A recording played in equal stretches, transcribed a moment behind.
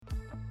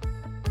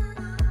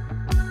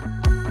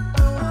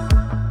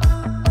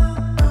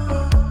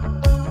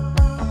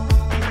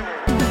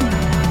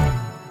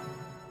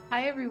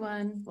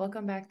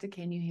Welcome back to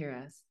Can You Hear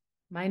Us?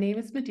 My name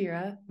is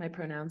Madeira, my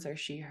pronouns are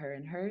she, her,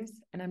 and hers,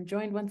 and I'm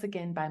joined once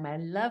again by my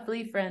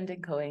lovely friend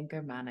and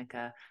co-anchor,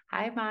 Monica.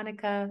 Hi,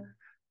 Monica.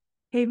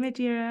 Hey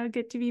Madeira,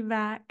 good to be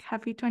back.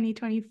 Happy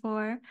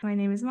 2024. My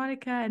name is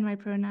Monica and my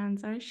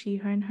pronouns are she,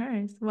 her, and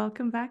hers.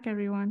 Welcome back,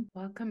 everyone.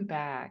 Welcome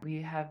back.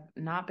 We have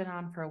not been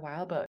on for a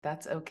while, but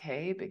that's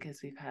okay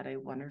because we've had a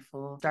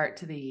wonderful start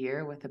to the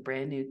year with a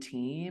brand new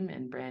team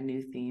and brand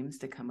new themes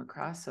to come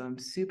across. So I'm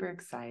super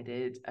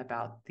excited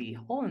about the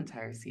whole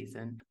entire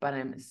season, but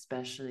I'm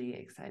especially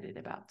excited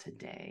about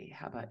today.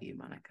 How about you,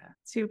 Monica?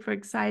 Super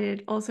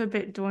excited, also a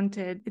bit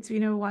daunted. It's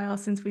been a while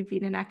since we've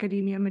been in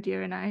academia,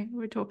 Madeira and I.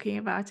 We're talking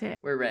about it.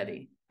 We're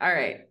ready. All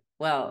right.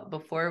 Well,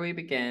 before we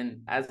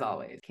begin, as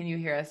always, Can You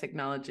Hear Us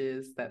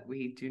acknowledges that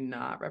we do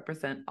not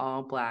represent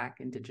all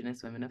Black,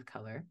 Indigenous women of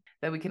color,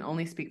 that we can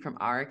only speak from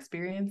our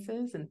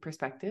experiences and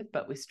perspective,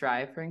 but we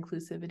strive for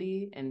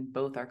inclusivity in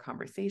both our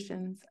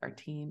conversations, our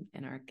team,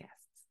 and our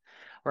guests.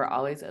 We're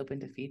always open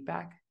to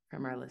feedback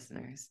from our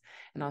listeners.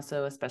 And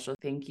also a special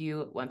thank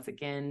you once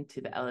again to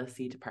the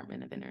LSE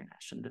Department of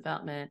International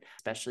Development,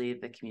 especially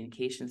the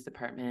Communications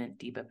Department.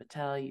 Deepa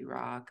Patel, you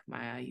rock.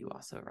 Maya, you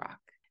also rock.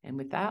 And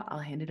with that, I'll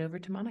hand it over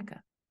to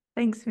Monica.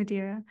 Thanks,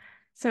 Madeira.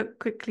 So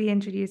quickly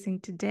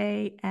introducing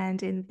today,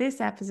 and in this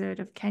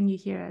episode of Can You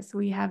Hear Us,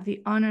 we have the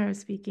honor of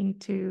speaking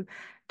to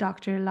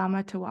Dr.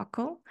 Lama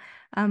Tawakkol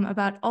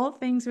about all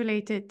things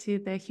related to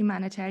the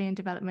Humanitarian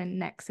Development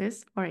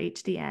Nexus, or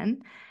HDN,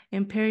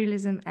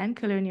 imperialism and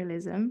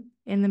colonialism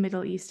in the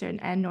Middle Eastern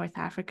and North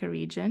Africa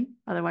region,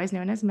 otherwise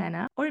known as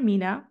MENA or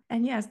MENA.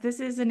 And yes, this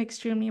is an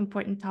extremely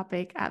important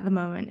topic at the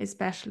moment,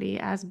 especially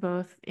as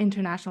both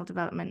international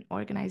development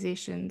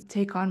organizations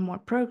take on more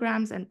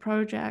programs and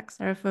projects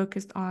that are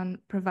focused on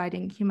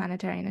providing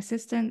humanitarian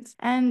assistance,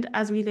 and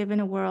as we live in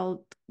a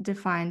world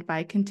defined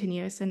by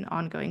continuous and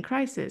ongoing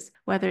crisis,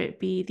 whether it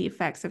be the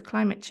effects of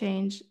climate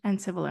change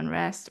and civil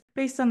unrest.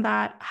 Based on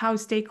that, how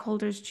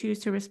stakeholders choose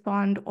to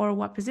respond or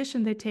what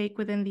position they take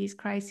within these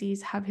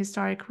crises have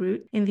historic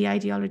root in the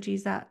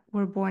ideologies that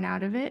were born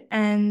out of it.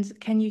 And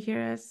Can You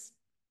Hear Us?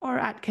 Or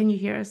at Can You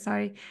Hear Us,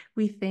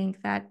 we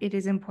think that it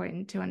is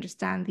important to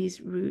understand these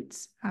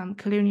roots,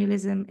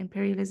 colonialism,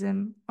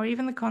 imperialism, or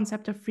even the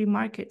concept of free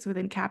markets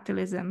within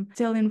capitalism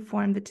still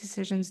inform the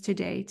decisions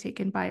today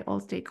taken by all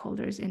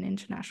stakeholders in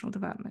international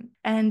development.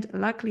 And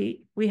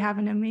luckily, we have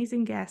an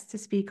amazing guest to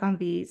speak on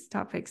these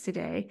topics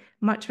today,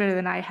 much better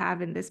than I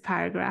have in this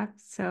paragraph.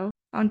 So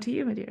on to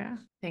you, Madeira.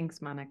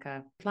 Thanks,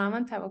 Monica.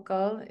 Lama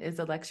Tawakkol is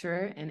a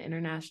lecturer in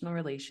international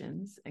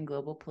relations and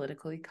global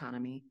political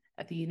economy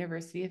at the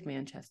University of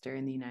Manchester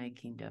in the United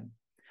Kingdom.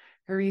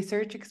 Her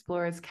research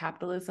explores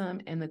capitalism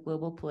and the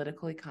global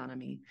political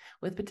economy,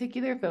 with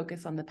particular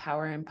focus on the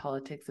power and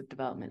politics of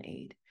development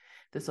aid,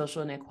 the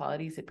social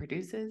inequalities it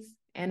produces,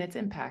 and its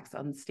impacts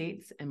on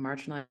states and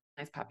marginalized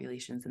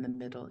populations in the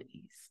Middle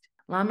East.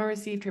 Lama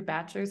received her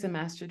bachelor's and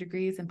master's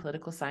degrees in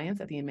political science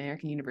at the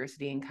American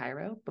University in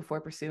Cairo before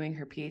pursuing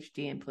her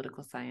PhD in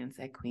political science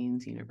at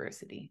Queen's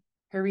University.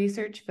 Her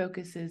research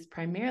focuses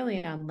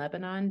primarily on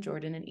Lebanon,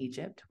 Jordan, and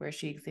Egypt, where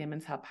she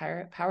examines how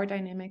power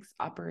dynamics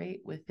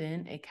operate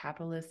within a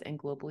capitalist and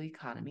global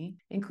economy,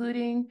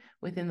 including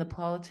within the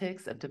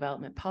politics of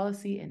development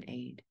policy and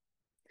aid.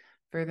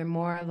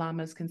 Furthermore,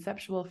 Lama's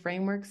conceptual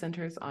framework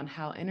centers on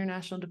how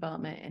international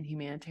development and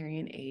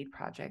humanitarian aid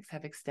projects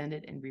have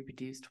extended and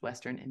reproduced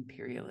Western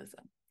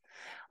imperialism.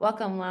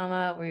 Welcome,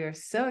 Lama. We are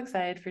so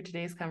excited for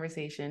today's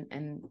conversation,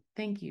 and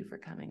thank you for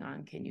coming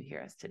on. Can You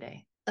Hear Us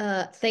today?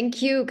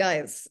 Thank you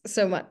guys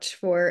so much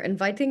for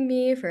inviting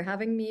me, for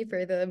having me,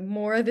 for the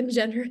more than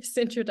generous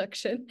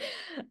introduction.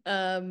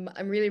 I'm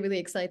really, really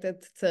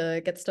excited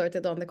to get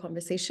started on the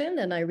conversation,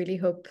 and I really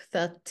hope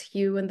that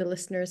you and the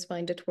listeners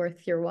find it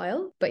worth your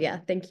while. But yeah,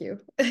 thank you.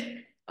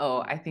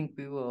 Oh, I think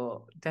we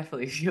will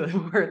definitely feel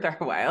it worth our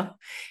while.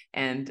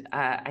 And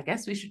I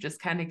guess we should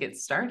just kind of get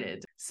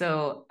started.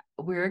 So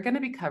we're going to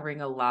be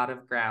covering a lot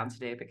of ground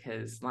today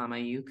because, Lama,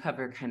 you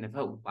cover kind of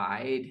a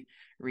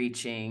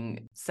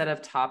wide-reaching set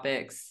of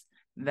topics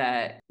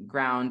that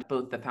ground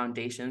both the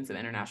foundations of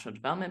international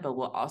development, but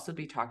we'll also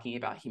be talking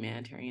about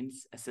humanitarian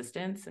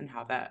assistance and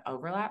how that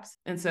overlaps.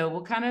 And so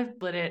we'll kind of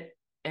split it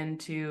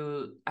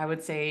into, I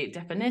would say,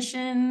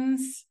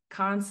 definitions,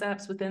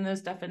 concepts within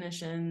those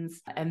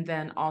definitions, and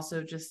then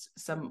also just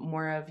some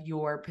more of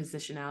your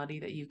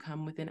positionality that you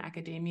come within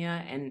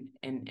academia and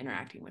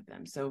interacting with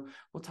them. So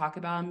we'll talk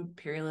about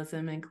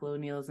imperialism and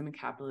colonialism and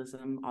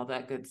capitalism, all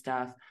that good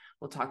stuff.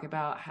 We'll talk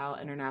about how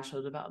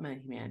international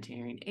development and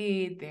humanitarian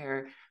aid,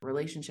 their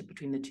relationship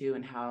between the two,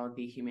 and how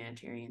the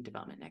humanitarian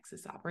development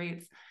nexus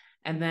operates.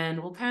 And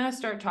then we'll kind of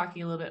start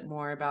talking a little bit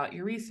more about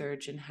your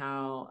research and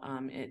how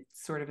it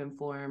sort of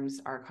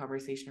informs our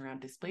conversation around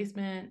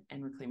displacement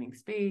and reclaiming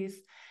space.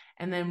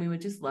 And then we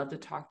would just love to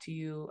talk to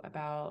you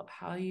about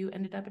how you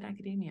ended up in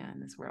academia in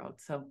this world.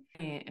 So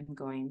I am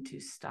going to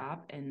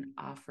stop and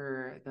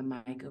offer the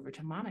mic over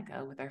to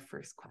Monica with our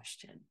first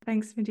question.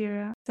 Thanks,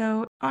 Madeira.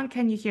 So on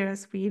Can You Hear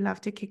Us, we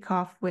love to kick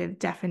off with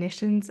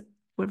definitions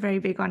We're very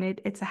big on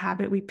it. It's a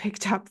habit we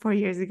picked up 4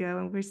 years ago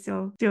and we're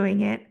still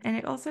doing it. And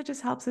it also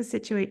just helps us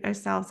situate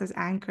ourselves as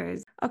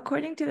anchors.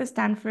 According to the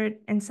Stanford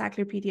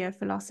Encyclopedia of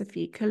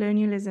Philosophy,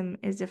 colonialism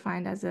is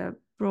defined as a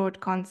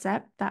broad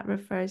concept that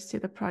refers to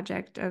the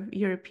project of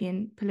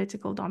European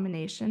political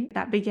domination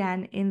that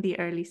began in the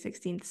early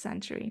 16th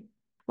century.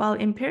 While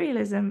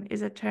imperialism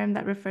is a term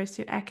that refers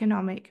to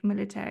economic,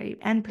 military,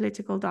 and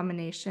political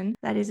domination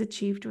that is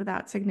achieved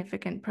without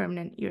significant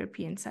permanent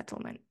European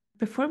settlement.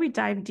 Before we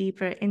dive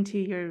deeper into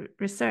your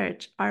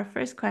research, our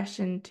first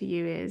question to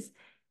you is,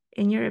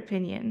 in your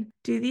opinion,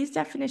 do these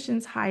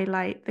definitions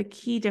highlight the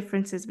key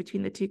differences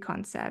between the two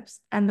concepts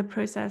and the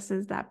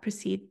processes that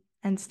precede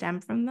and stem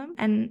from them?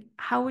 And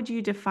how would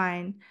you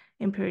define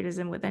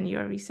imperialism within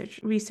your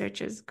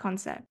researcher's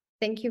concept?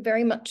 Thank you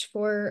very much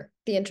for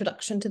the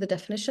introduction to the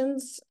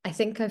definitions. I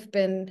think I've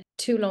been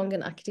too long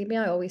in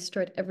academia. I always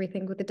start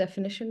everything with the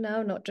definition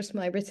now, not just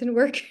my written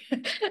work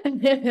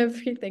and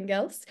everything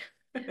else.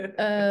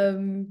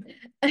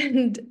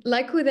 And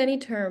like with any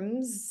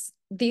terms,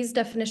 these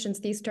definitions,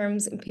 these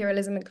terms,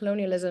 imperialism and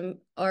colonialism,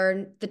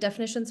 the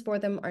definitions for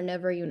them are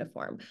never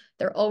uniform.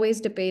 They're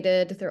always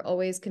debated, they're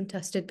always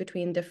contested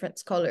between different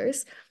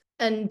scholars,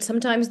 and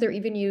sometimes they're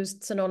even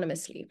used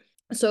synonymously.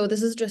 So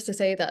this is just to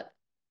say that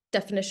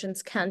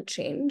definitions can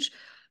change.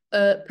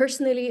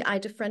 Personally, I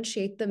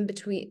differentiate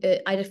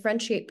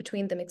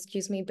between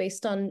them,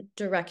 based on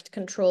direct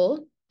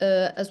control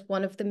as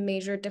one of the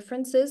major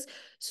differences.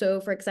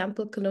 So, for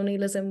example,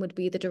 colonialism would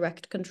be the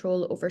direct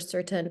control over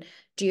certain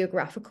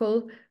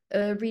geographical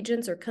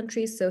regions or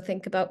countries. So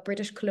think about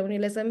British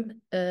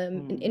colonialism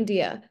in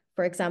India,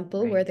 for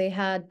example, where they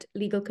had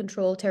legal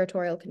control,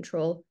 territorial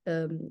control,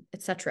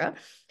 etc.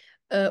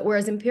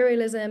 Whereas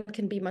imperialism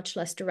can be much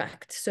less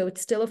direct. So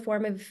it's still a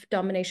form of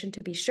domination, to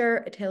be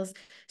sure. It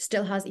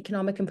still has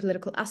economic and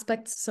political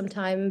aspects,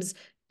 sometimes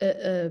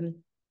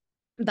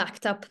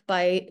backed up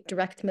by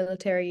direct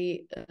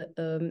military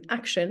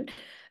action.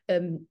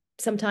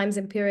 Sometimes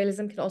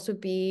imperialism can also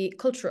be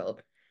cultural.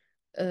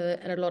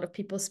 And a lot of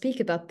people speak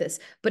about this,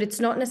 but it's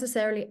not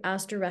necessarily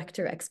as direct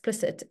or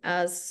explicit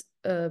as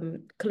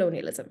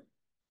colonialism.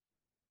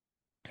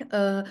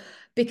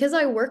 Because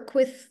I work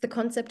with the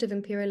concept of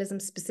imperialism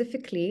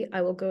specifically,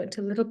 I will go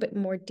into a little bit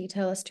more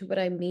detail as to what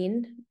I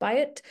mean by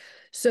it.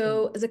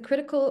 So as a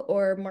critical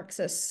or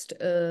Marxist,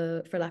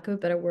 for lack of a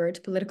better word,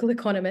 political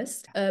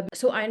economist,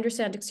 so I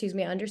understand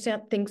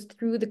things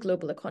through the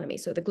global economy,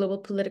 so the global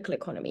political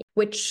economy,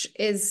 which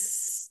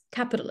is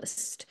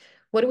capitalist.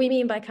 What do we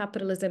mean by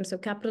capitalism? So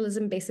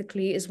capitalism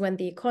basically is when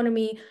the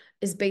economy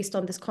is based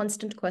on this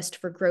constant quest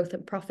for growth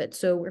and profit.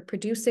 So we're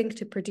producing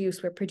to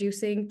produce, we're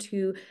producing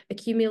to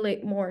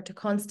accumulate more, to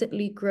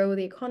constantly grow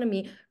the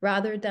economy,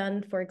 rather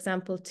than, for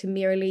example, to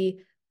merely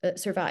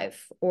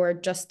survive or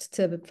just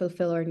to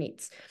fulfill our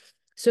needs.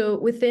 So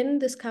within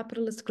this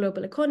capitalist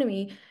global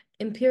economy,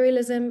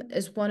 imperialism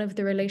is one of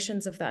the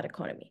relations of that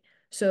economy.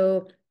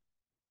 So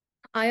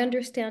I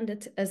understand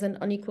it as an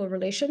unequal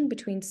relation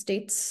between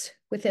states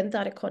within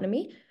that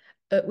economy,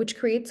 which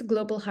creates a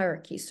global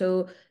hierarchy.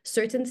 So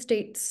certain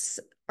states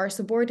are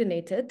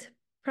subordinated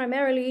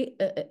primarily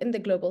in the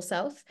global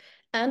south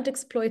and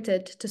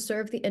exploited to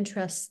serve the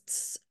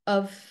interests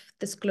of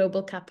this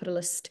global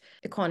capitalist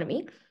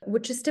economy,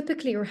 which is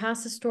typically or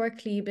has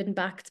historically been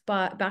backed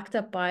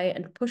up by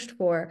and pushed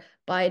for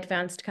by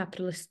advanced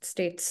capitalist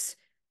states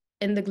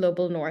in the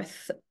global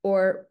north,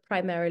 or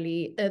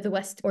primarily the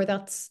west, or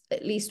that's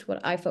at least what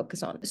I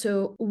focus on.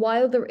 So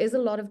while there is a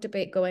lot of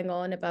debate going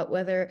on about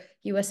whether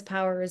US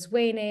power is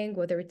waning,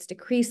 whether it's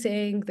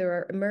decreasing, there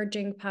are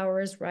emerging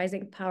powers,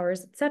 rising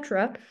powers,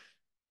 etc.,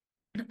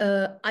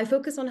 I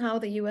focus on how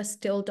the US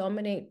still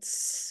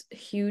dominates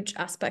huge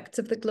aspects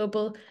of the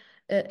global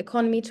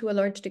economy to a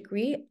large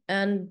degree,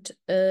 and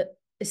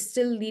is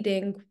still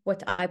leading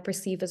what I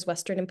perceive as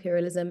Western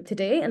imperialism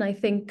today. And I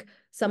think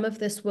some of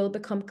this will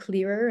become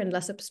clearer and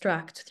less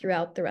abstract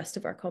throughout the rest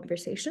of our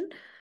conversation.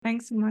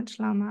 Thanks so much,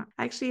 Lama.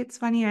 Actually, it's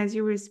funny, as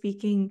you were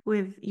speaking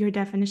with your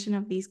definition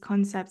of these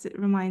concepts, it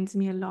reminds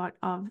me a lot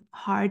of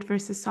hard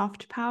versus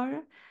soft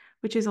power,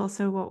 which is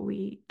also what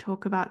we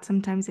talk about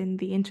sometimes in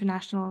the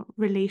international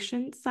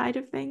relations side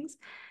of things.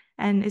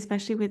 And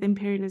especially with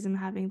imperialism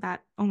having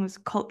that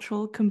almost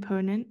cultural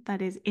component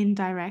that is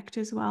indirect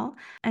as well.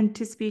 And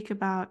to speak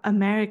about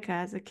America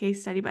as a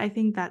case study, but I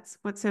think that's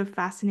what's so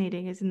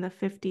fascinating is in the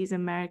 50s,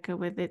 America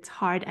with its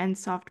hard and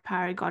soft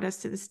power got us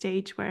to the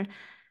stage where,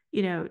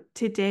 you know,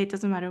 today it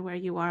doesn't matter where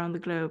you are on the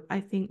globe.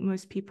 I think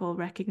most people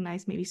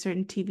recognize maybe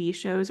certain TV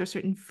shows or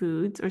certain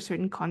foods or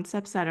certain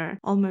concepts that are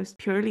almost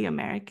purely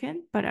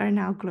American, but are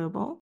now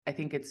global. I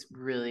think it's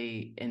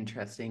really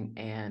interesting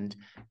and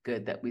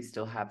good that we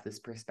still have this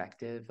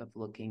perspective of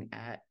looking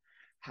at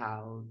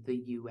how the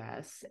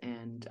US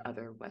and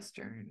other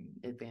Western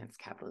advanced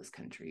capitalist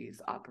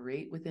countries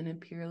operate within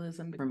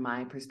imperialism. From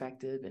my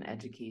perspective in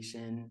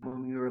education,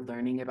 when we were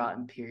learning about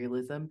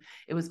imperialism,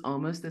 it was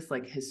almost this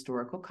like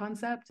historical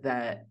concept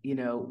that, you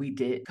know,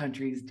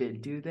 countries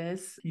did do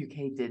this,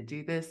 UK did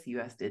do this,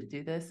 US did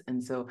do this.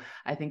 And so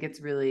I think it's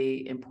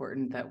really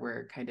important that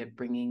we're kind of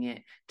bringing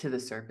it to the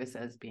surface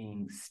as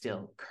being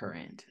still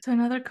current. So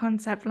another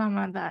concept,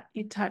 Lama, that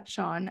you touch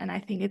on, and I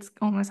think it's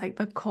almost like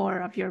the core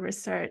of your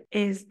research,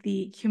 is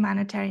the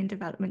Humanitarian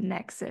Development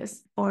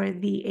Nexus, or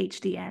the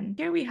HDN.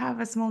 Here we have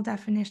a small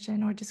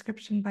definition or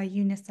description by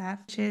UNICEF,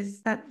 which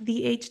is that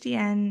the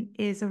HDN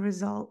is a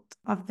result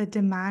of the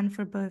demand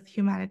for both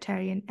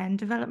humanitarian and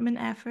development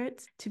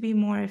efforts to be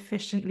more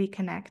efficiently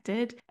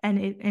connected, and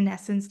in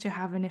essence to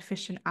have an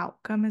efficient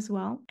outcome as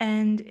well.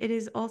 And it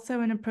is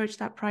also an approach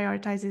that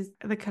prioritizes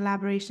the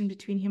collaboration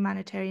between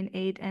humanitarian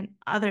aid and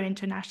other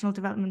international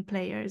development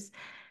players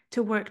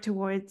to work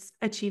towards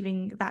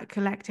achieving that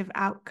collective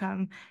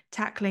outcome,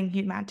 tackling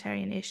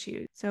humanitarian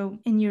issues. So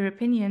in your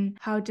opinion,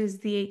 how does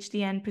the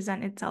HDN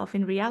present itself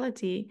in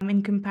reality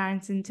in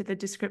comparison to the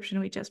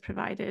description we just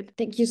provided?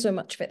 Thank you so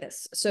much for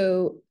this.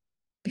 So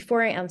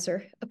before I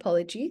answer,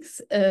 apologies,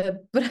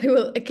 but I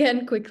will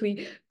again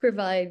quickly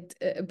provide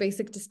a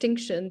basic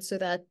distinction so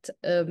that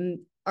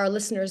our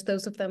listeners,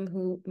 those of them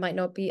who might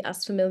not be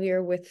as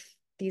familiar with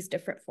these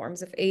different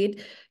forms of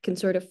aid, can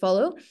sort of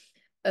follow.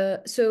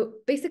 So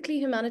basically,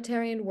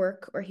 humanitarian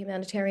work or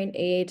humanitarian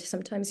aid,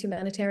 sometimes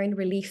humanitarian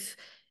relief,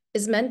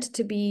 is meant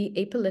to be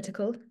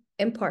apolitical,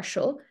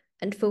 impartial,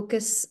 and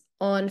focus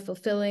on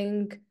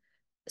fulfilling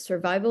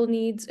survival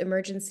needs,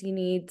 emergency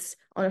needs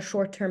on a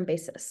short-term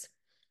basis.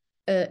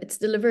 It's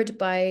delivered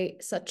by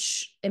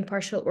such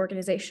impartial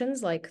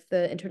organizations like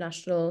the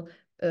International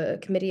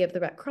Committee of the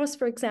Red Cross,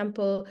 for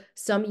example,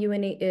 some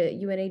UN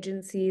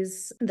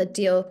agencies that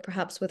deal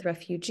perhaps with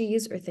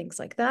refugees or things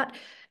like that.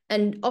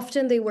 And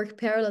often they work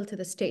parallel to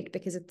the state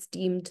because it's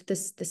deemed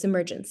this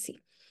emergency.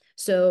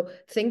 So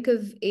think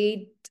of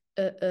aid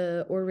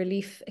or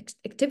relief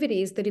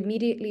activities that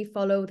immediately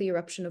follow the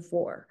eruption of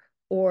war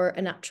or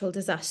a natural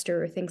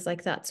disaster or things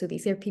like that. So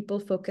these are people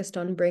focused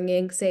on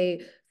bringing,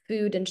 say,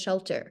 food and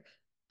shelter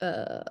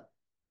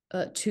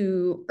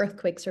to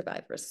earthquake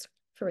survivors,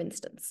 for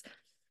instance.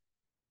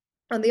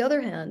 On the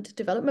other hand,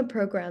 development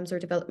programs or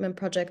development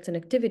projects and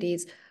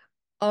activities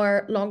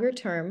are longer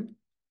term.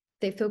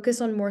 They focus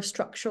on more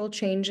structural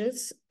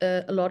changes,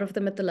 a lot of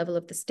them at the level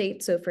of the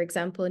state. So for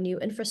example, new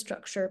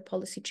infrastructure,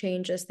 policy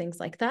changes, things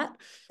like that.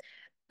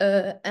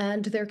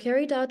 And they're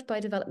carried out by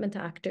development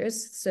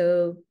actors.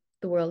 So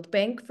the World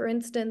Bank, for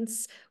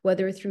instance,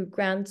 whether through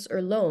grants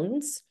or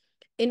loans,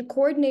 in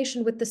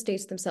coordination with the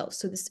states themselves.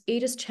 So this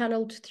aid is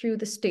channeled through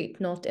the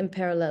state, not in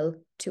parallel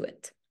to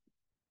it.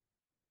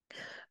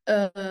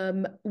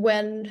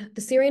 When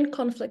the Syrian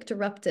conflict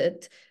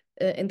erupted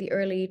in the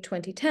early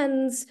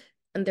 2010s,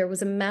 and there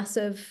was a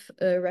massive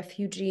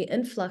refugee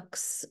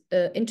influx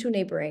into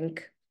neighboring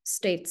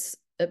states,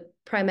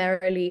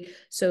 primarily,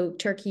 so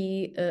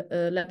Turkey,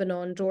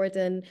 Lebanon,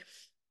 Jordan,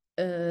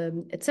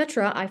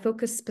 etc. I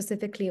focus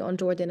specifically on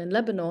Jordan and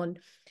Lebanon.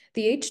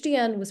 The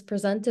HDN was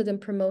presented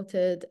and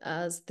promoted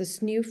as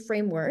this new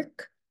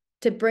framework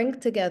to bring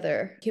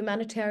together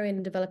humanitarian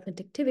and development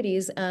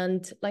activities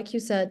and, like you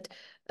said,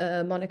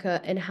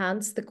 Monica,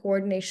 enhance the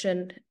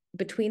coordination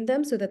between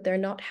them so that they're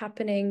not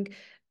happening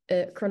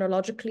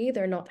chronologically,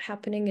 they're not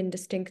happening in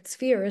distinct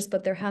spheres,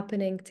 but they're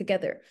happening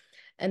together.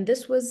 And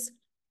this was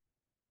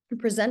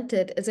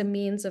presented as a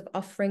means of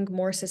offering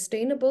more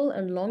sustainable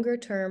and longer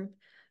term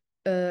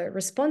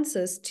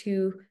responses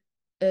to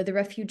the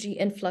refugee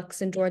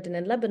influx in Jordan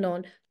and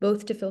Lebanon,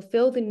 both to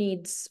fulfill the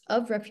needs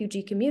of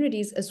refugee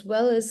communities as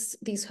well as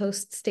these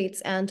host states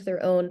and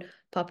their own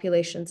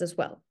populations as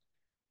well.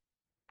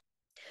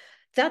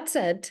 That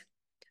said,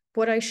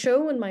 what I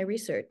show in my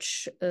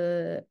research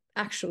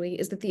actually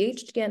is that the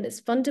HDN is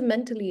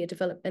fundamentally a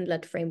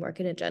development-led framework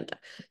and agenda.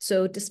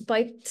 So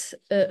despite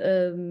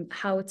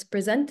how it's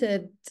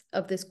presented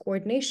of this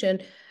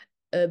coordination,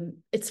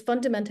 it's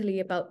fundamentally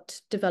about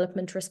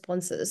development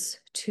responses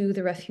to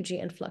the refugee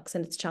influx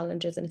and its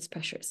challenges and its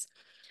pressures.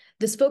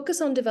 This focus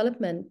on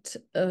development,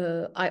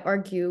 I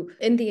argue,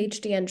 in the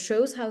HDN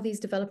shows how these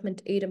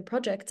development aid and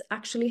projects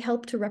actually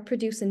help to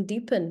reproduce and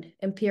deepen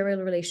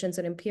imperial relations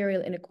and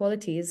imperial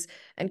inequalities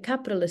and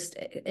capitalist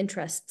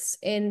interests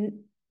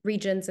in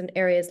regions and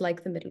areas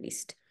like the Middle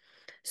East.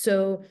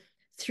 So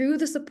through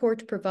the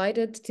support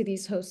provided to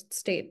these host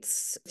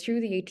states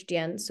through the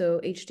HDN, so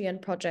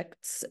HDN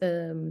projects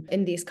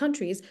in these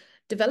countries,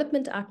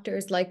 development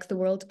actors like the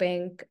World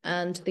Bank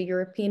and the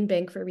European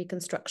Bank for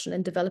Reconstruction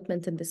and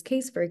Development in this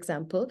case, for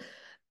example,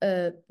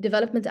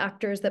 development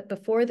actors that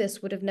before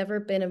this would have never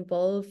been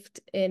involved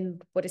in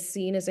what is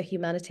seen as a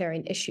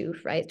humanitarian issue,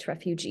 right?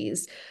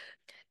 Refugees.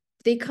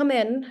 They come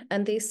in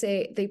and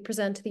they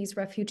present these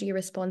refugee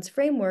response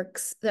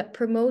frameworks that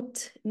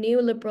promote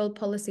neoliberal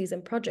policies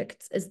and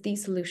projects as the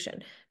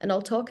solution. And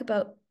I'll talk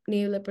about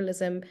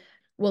neoliberalism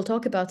we'll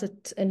talk about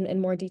it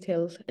in more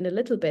detail in a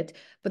little bit,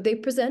 but they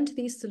present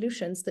these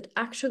solutions that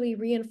actually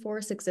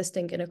reinforce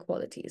existing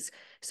inequalities.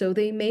 So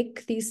they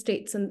make these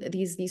states and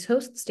these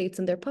host states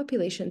and their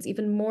populations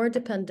even more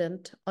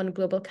dependent on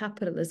global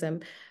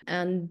capitalism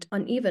and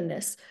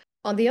unevenness.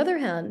 On the other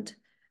hand,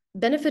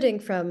 benefiting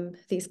from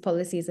these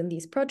policies and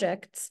these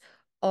projects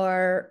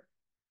are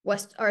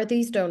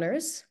these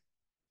donors,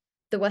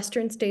 the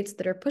Western states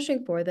that are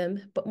pushing for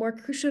them, but more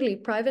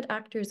crucially, private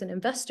actors and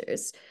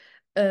investors,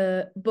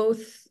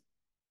 both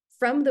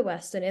from the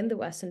West and in the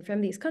West and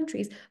from these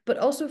countries, but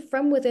also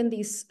from within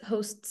these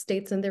host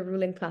states and their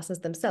ruling classes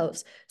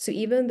themselves. So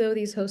even though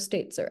these host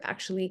states are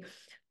actually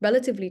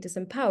relatively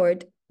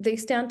disempowered, they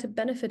stand to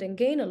benefit and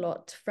gain a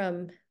lot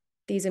from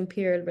these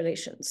imperial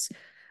relations.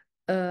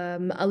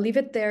 I'll leave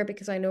it there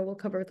because I know we'll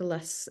cover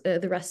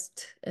the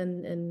rest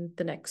in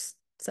the next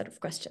set of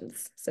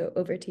questions. So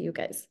over to you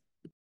guys.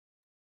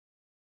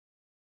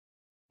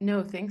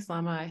 No, thanks,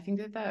 Lama. I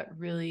think that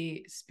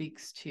really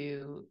speaks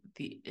to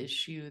the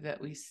issue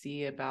that we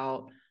see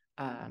about,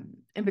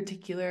 in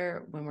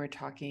particular, when we're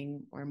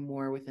talking or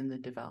more within the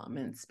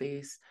development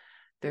space,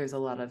 there's a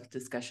lot of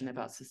discussion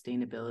about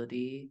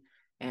sustainability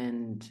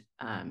and,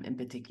 in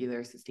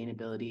particular,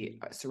 sustainability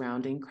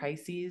surrounding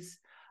crises,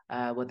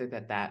 whether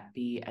that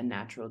be a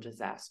natural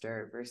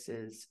disaster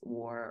versus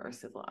war or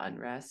civil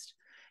unrest.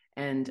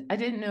 And I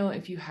didn't know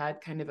if you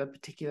had kind of a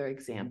particular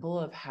example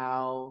of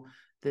how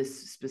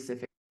this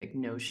specific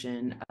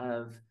notion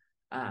of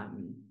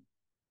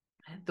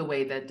the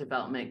way that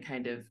development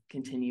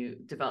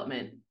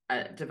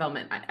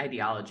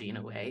ideology in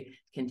a way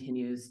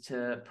continues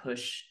to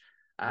push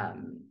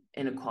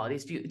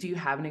inequalities. Do you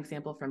have an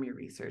example from your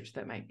research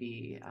that might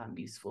be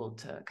useful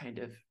to kind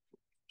of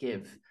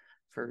give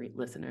for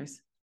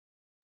listeners?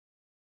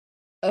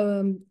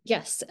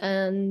 Yes,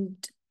 and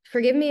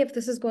forgive me if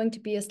this is going to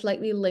be a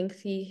slightly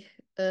lengthy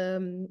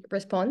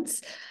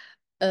response,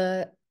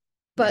 but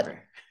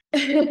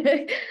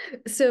Never.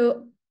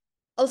 So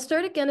I'll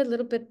start again a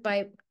little bit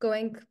by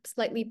going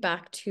slightly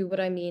back to what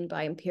I mean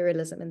by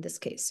imperialism in this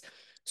case.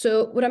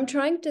 So what I'm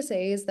trying to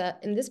say is that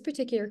in this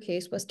particular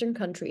case, Western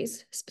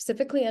countries,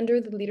 specifically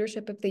under the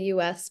leadership of the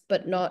US,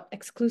 but not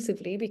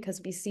exclusively,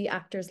 because we see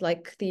actors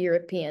like the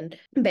European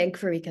Bank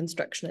for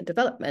Reconstruction and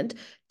Development,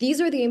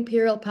 these are the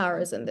imperial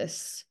powers in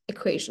this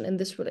equation, in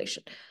this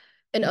relation.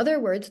 In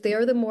other words, they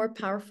are the more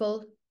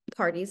powerful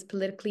parties,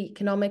 politically,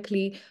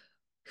 economically,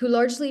 who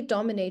largely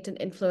dominate and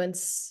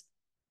influence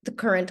the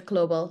current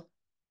global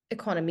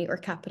economy or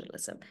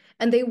capitalism.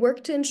 And they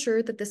work to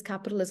ensure that this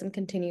capitalism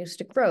continues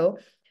to grow,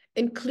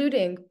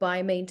 including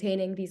by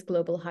maintaining these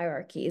global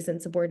hierarchies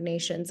and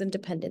subordinations and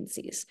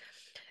dependencies.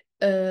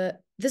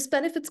 This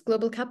benefits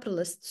global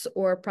capitalists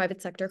or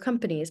private sector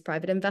companies,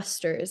 private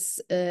investors.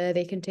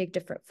 They can take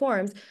different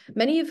forms,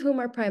 many of whom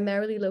are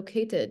primarily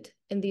located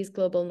in these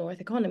global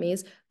north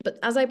economies, but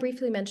as I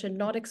briefly mentioned,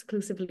 not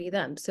exclusively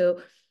them.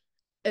 So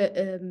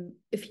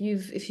if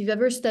you've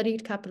ever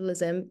studied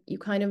capitalism, you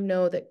kind of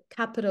know that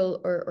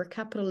capital or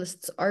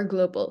capitalists are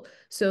global.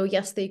 So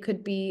yes, they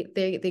could be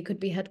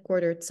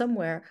headquartered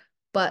somewhere,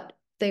 but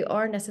they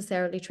are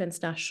necessarily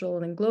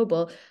transnational and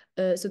global,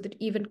 so that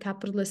even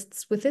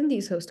capitalists within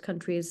these host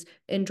countries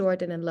in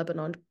Jordan and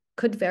Lebanon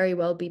could very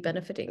well be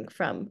benefiting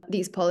from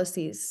these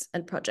policies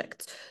and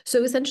projects.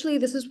 So essentially,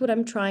 this is what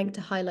I'm trying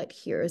to highlight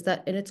here, is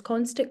that in its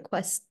constant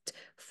quest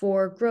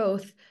for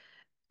growth,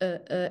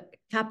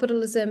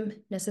 capitalism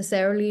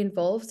necessarily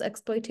involves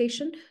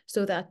exploitation,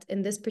 so that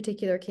in this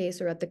particular case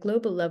or at the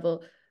global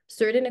level,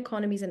 certain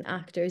economies and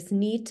actors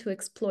need to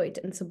exploit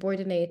and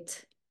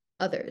subordinate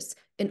others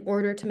in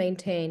order to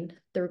maintain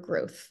their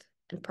growth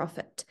and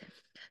profit.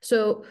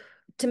 So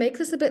to make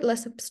this a bit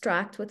less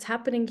abstract, what's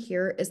happening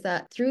here is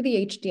that through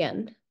the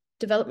HDN,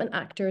 development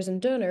actors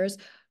and donors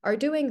are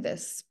doing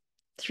this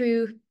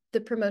through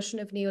the promotion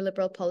of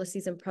neoliberal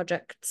policies and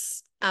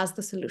projects as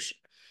the solution.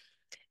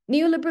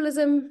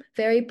 Neoliberalism,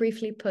 very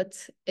briefly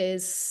put,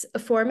 is a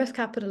form of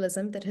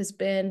capitalism that has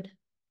been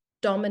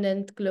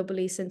dominant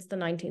globally since the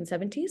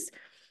 1970s.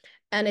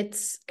 And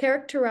it's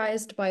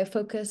characterized by a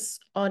focus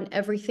on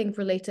everything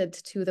related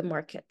to the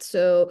market.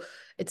 So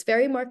it's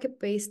very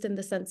market-based in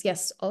the sense,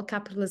 yes, all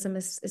capitalism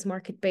is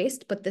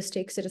market-based, but this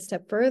takes it a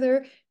step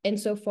further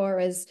insofar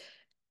as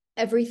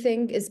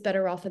everything is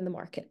better off in the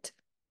market.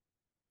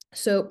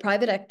 So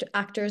private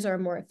actors are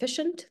more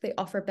efficient, they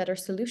offer better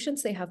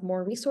solutions, they have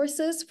more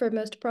resources for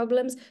most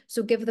problems,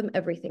 so give them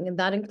everything. And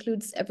that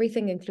includes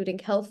everything, including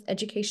health,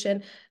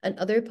 education, and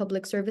other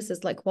public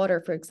services like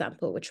water, for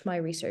example, which my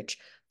research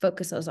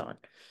focuses on.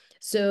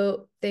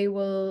 So they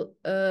will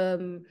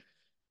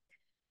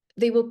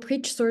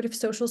preach sort of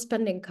social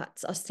spending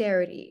cuts,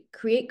 austerity,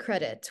 create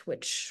credit,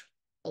 which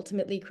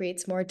ultimately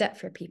creates more debt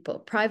for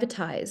people,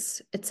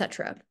 privatize,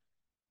 etc.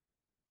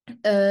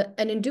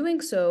 And in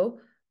doing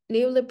so,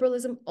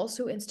 neoliberalism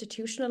also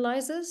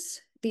institutionalizes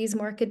these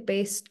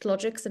market-based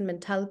logics and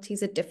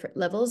mentalities at different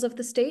levels of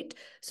the state,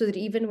 so that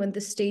even when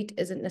the state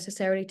isn't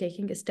necessarily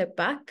taking a step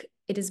back,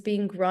 it is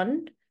being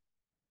run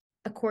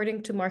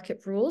according to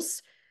market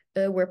rules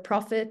where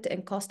profit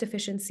and cost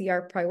efficiency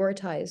are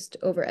prioritized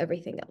over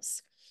everything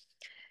else.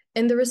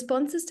 In the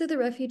responses to the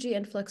refugee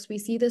influx, we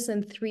see this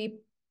in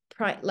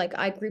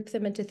I group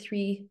them into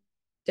three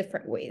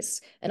different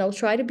ways, and I'll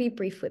try to be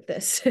brief with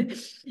this.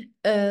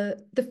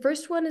 The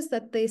first one is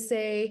that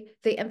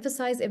they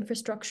emphasize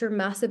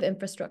massive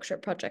infrastructure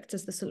projects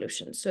as the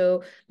solution.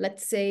 So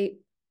let's say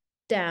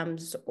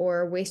dams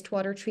or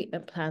wastewater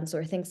treatment plants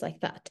or things like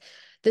that.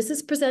 This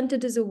is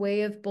presented as a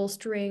way of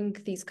bolstering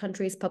these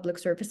countries' public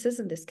services,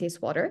 in this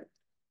case, water.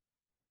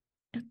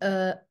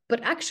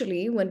 But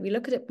actually, when we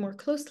look at it more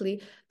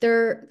closely,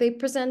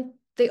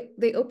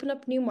 they open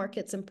up new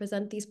markets and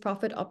present these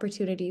profit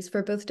opportunities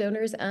for both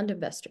donors and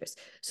investors.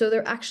 So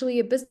they're actually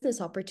a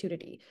business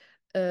opportunity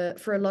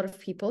for a lot of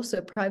people.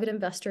 So private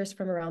investors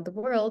from around the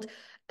world,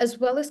 as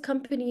well as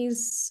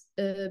companies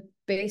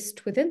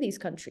based within these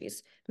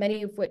countries,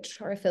 many of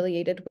which are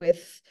affiliated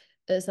with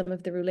some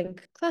of the ruling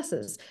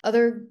classes,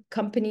 other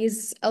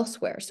companies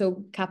elsewhere,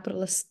 so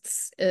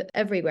capitalists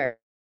everywhere,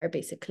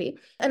 basically.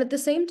 And at the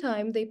same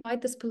time, they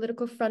provide this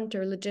political front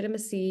or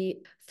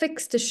legitimacy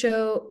fix to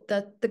show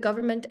that the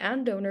government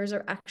and donors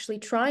are actually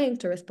trying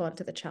to respond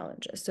to the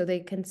challenges. So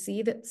they can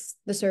see that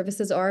the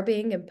services are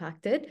being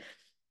impacted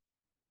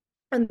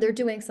and they're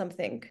doing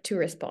something to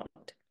respond.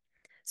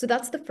 So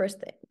that's the first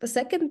thing. The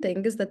second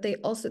thing is that the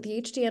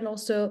HDN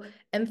also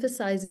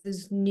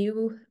emphasizes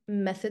new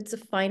methods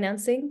of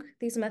financing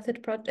these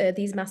massive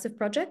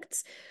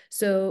projects.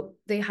 So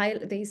they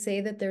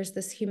say that there's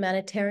this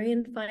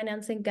humanitarian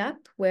financing gap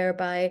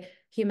whereby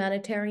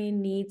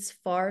humanitarian needs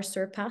far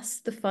surpass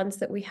the funds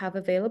that we have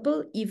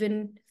available,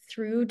 even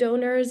through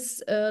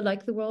donors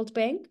like the World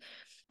Bank.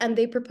 And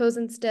they propose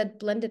instead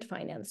blended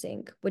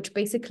financing, which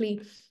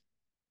basically,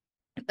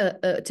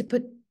 to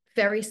put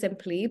very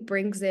simply,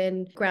 brings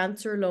in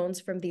grants or loans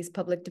from these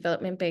public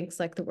development banks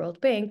like the World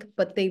Bank,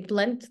 but they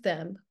blend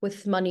them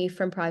with money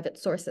from private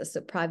sources, so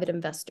private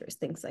investors,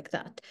 things like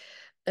that.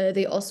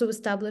 They also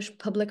establish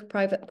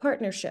public-private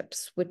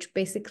partnerships, which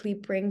basically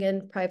bring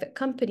in private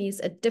companies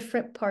at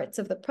different parts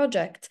of the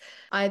project,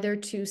 either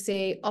to,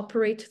 say,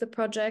 operate the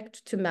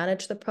project, to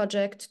manage the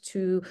project,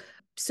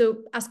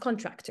 so as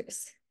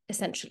contractors,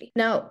 essentially.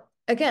 Now,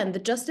 again, the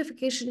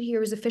justification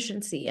here is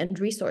efficiency and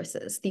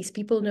resources. These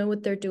people know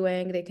what they're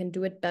doing. They can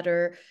do it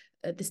better.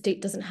 The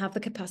state doesn't have the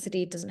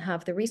capacity, doesn't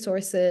have the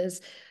resources.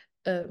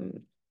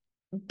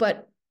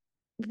 But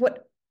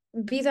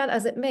be that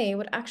as it may,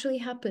 what actually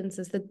happens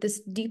is that this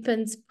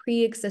deepens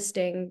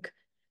pre-existing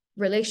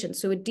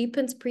relations. So it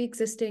deepens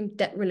pre-existing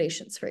debt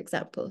relations, for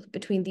example,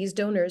 between these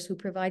donors who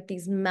provide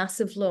these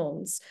massive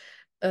loans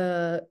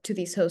to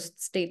these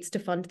host states to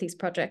fund these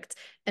projects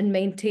and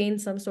maintain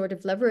some sort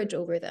of leverage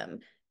over them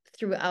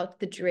throughout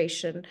the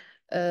duration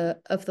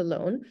of the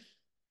loan.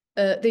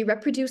 They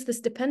reproduce this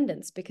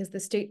dependence because the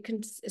state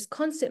is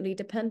constantly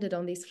dependent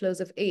on these flows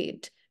of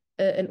aid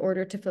in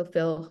order to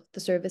fulfill the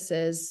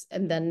services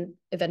and then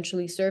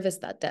eventually service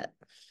that debt.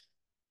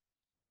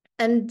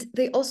 And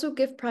they also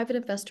give private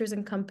investors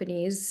and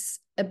companies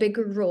a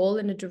bigger role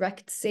and a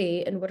direct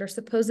say in what are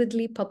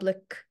supposedly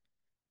public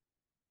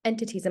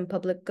entities and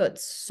public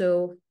goods,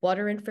 so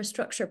water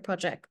infrastructure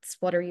projects,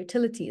 water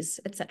utilities,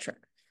 etc.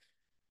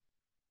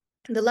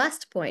 The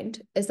last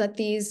point is that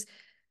these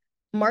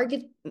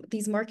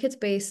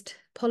market-based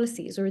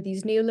policies or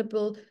these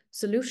neoliberal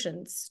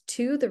solutions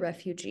to the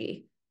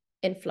refugee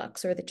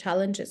influx or the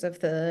challenges of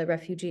the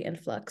refugee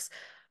influx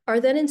are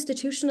then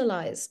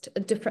institutionalized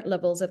at different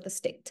levels of the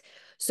state.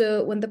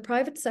 So when the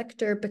private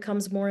sector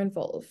becomes more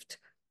involved,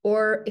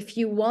 or if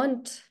you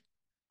want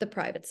the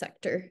private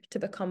sector to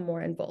become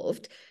more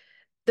involved,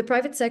 the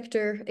private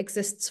sector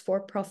exists for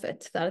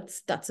profit.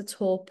 That's its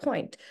whole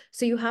point.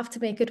 So you have to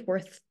make it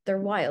worth their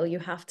while. You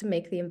have to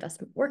make the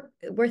investment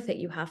worth it.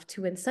 You have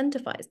to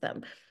incentivize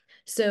them.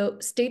 So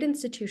state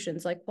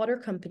institutions like water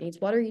companies,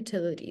 water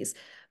utilities,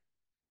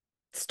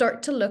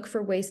 start to look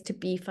for ways to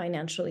be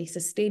financially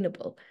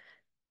sustainable,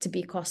 to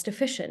be cost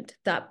efficient.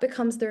 That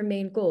becomes their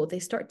main goal. They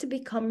start to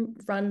become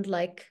run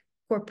like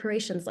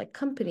corporations, like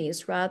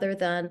companies, rather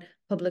than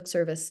public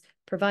service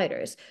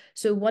providers.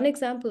 So one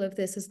example of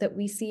this is that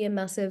we see a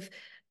massive,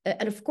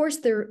 and of course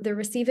they're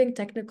receiving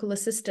technical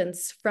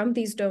assistance from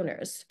these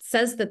donors,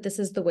 says that this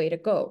is the way to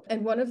go.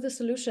 And one of the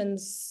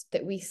solutions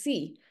that we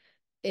see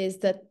is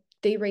that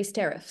they raise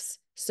tariffs.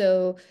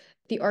 So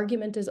the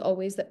argument is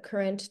always that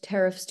current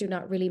tariffs do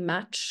not really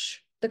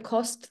match the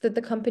cost that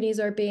the companies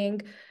are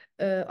bearing.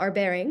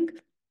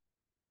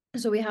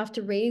 So we have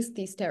to raise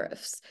these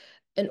tariffs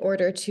in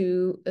order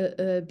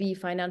to be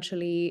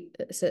financially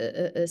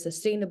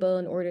sustainable,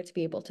 in order to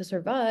be able to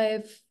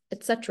survive,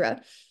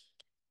 etc.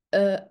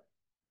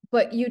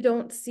 But you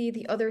don't see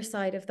the other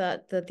side of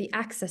that, the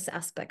access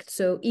aspect.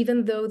 So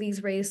even though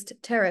these raised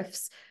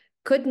tariffs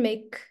could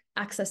make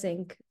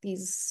accessing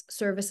these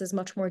services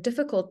much more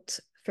difficult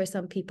for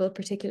some people,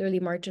 particularly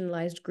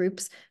marginalized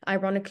groups,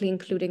 ironically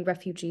including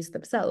refugees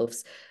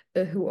themselves,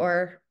 who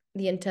are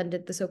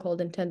the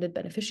so-called intended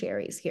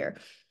beneficiaries here.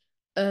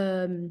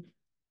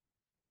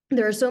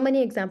 There are so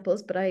many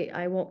examples, but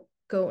I won't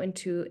go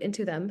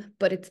into them,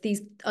 but it's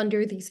these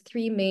under these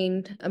three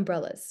main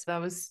umbrellas.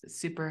 That was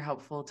super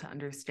helpful to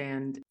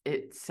understand.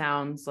 It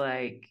sounds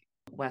like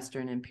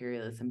Western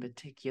imperialism in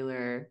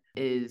particular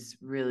is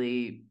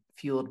really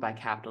fueled by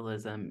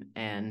capitalism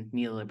and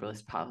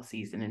neoliberalist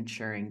policies and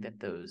ensuring that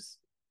those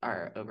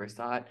are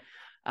oversought.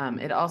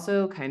 It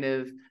also kind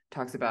of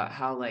talks about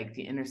how like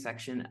the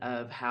intersection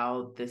of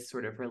how this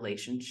sort of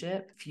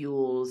relationship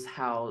fuels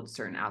how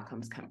certain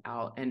outcomes come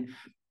out. And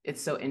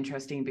it's so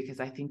interesting because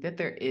I think that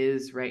there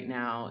is right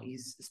now, you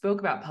spoke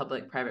about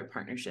public-private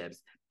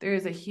partnerships. There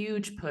is a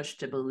huge push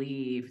to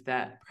believe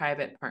that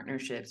private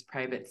partnerships,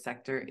 private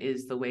sector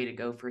is the way to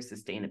go for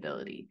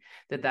sustainability,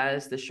 that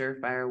is the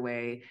surefire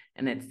way.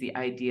 And it's the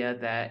idea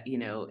that, you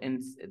know,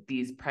 in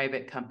these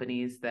private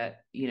companies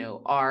that, you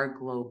know, are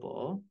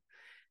global,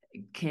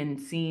 can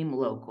seem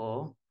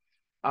local,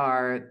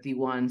 are the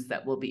ones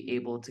that will be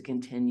able to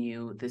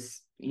continue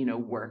this, you know,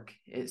 work,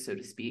 so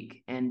to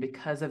speak. And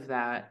because of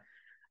that,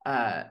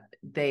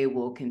 they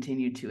will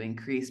continue to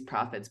increase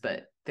profits,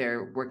 but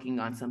they're working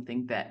on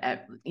something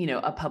that, you know,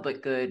 a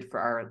public good for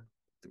our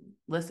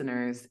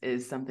listeners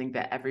is something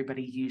that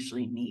everybody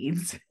usually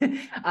needs.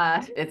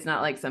 It's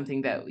not like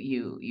something that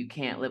you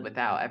can't live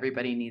without.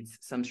 Everybody needs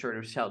some sort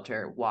of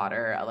shelter,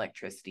 water,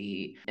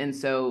 electricity. And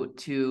so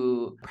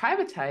to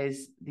privatize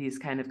these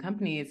kind of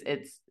companies,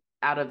 it's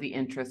out of the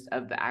interest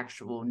of the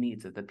actual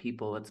needs of the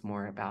people. It's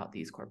more about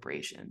these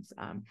corporations.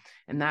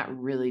 And that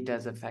really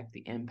does affect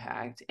the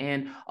impact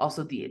and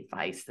also the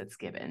advice that's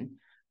given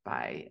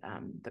by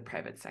the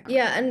private sector.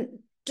 Yeah, and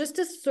just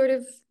to sort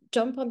of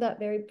jump on that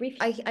very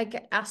briefly, I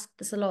get asked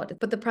this a lot,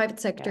 but the private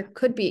sector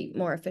could be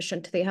more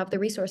efficient. They have the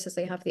resources,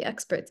 they have the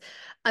experts.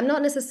 I'm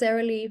not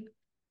necessarily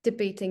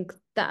debating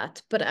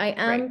that, but I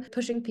am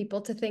pushing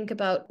people to think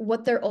about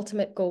what their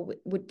ultimate goal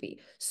would be.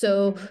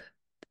 So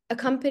a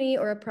company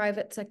or a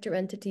private sector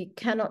entity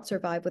cannot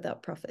survive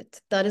without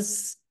profit. That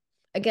is,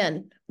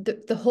 again,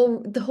 the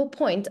whole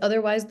point.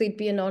 Otherwise, they'd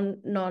be a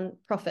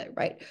non-profit,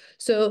 right?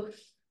 So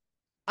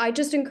I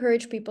just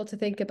encourage people to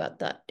think about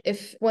that.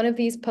 If one of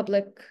these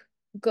public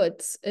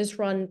goods is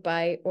run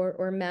by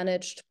or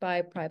managed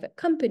by private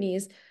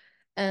companies,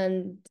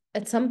 and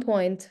at some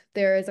point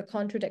there is a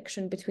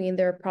contradiction between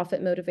their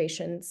profit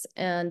motivations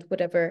and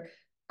whatever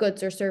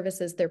goods or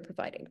services they're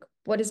providing,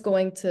 what is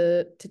going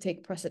to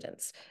take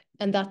precedence?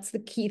 And that's the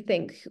key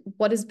thing.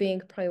 What is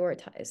being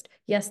prioritized?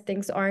 Yes,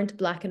 things aren't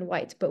black and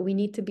white, but we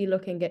need to be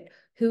looking at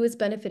who is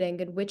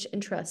benefiting and which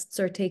interests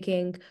are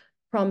taking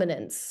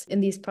prominence in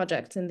these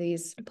projects, in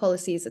these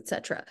policies,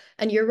 etc.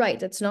 And you're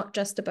right, it's not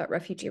just about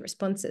refugee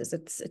responses.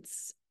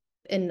 It's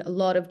in a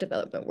lot of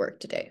development work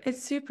today.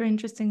 It's super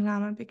interesting,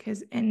 Lama,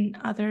 because in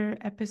other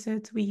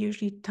episodes, we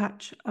usually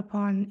touch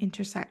upon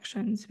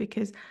intersections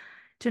because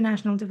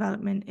international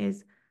development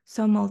is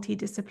so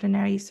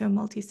multidisciplinary, so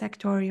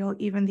multi-sectorial.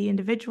 Even the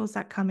individuals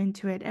that come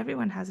into it,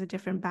 everyone has a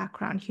different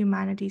background.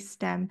 Humanities,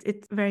 STEM,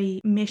 it's very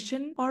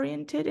mission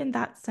oriented in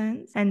that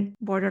sense, and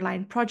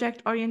borderline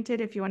project oriented,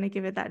 if you want to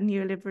give it that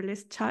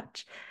neoliberalist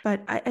touch.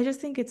 But I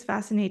just think it's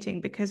fascinating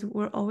because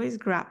we're always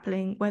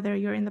grappling, whether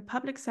you're in the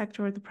public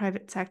sector or the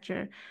private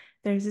sector,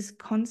 there's this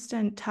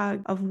constant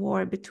tug of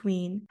war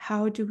between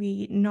how do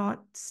we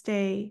not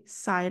stay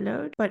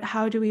siloed, but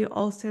how do we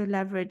also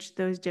leverage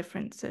those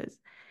differences?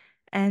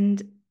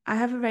 And I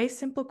have a very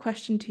simple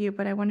question to you,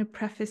 but I want to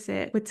preface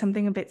it with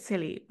something a bit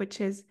silly, which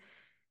is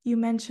you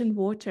mentioned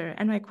water.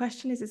 And my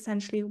question is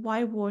essentially,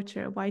 why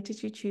water? Why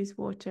did you choose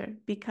water?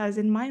 Because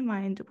in my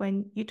mind,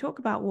 when you talk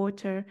about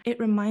water, it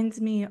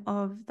reminds me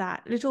of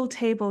that little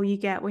table you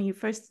get when you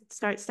first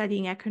start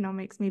studying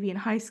economics, maybe in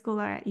high school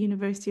or at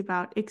university,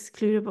 about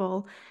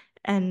excludable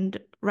and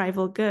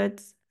rival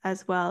goods,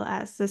 as well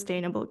as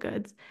sustainable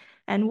goods.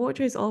 And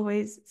water is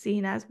always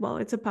seen as, well,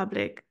 it's a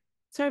public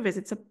service,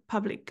 it's a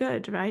public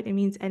good, right? It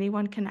means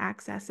anyone can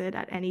access it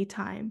at any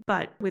time.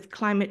 But with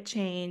climate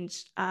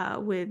change,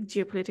 with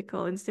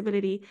geopolitical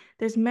instability,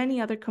 there's many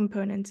other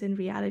components in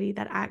reality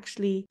that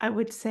actually, I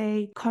would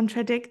say,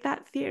 contradict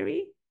that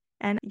theory.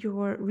 And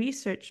your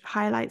research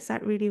highlights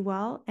that really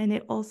well. And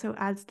it also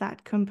adds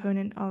that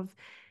component of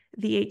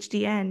the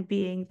HDN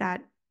being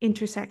that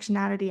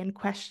intersectionality and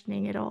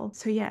questioning it all.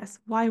 So yes,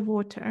 why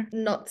water?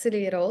 Not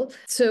silly at all.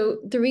 So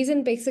the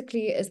reason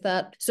basically is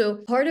that, so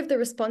part of the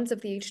response of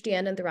the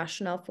HDN and the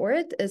rationale for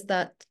it is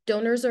that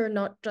donors are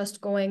not just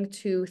going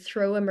to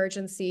throw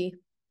emergency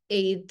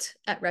aid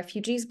at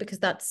refugees because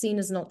that's seen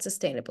as not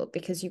sustainable,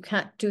 because you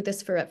can't do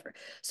this forever.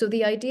 So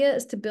the idea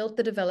is to build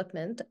the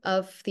development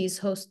of these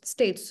host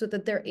states so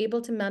that they're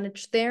able to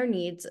manage their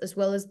needs as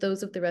well as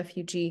those of the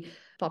refugee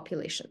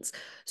populations.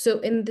 So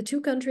in the two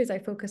countries I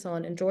focus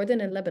on, in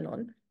Jordan and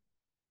Lebanon,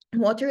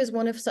 water is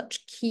one of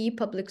such key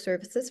public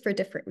services for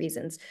different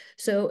reasons.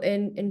 So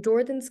in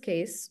Jordan's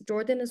case,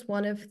 Jordan is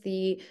one of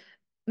the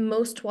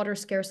most water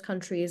scarce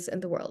countries in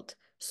the world.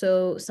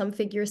 So some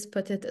figures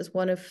put it as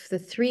one of the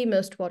 3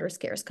 most water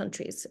scarce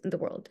countries in the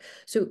world.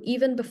 So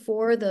even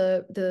before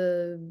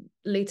the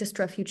latest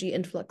refugee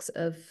influx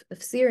of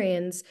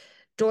Syrians,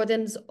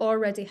 Jordan's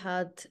already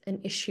had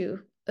an issue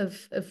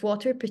of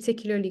water,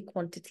 particularly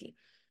quantity.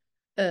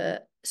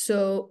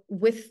 So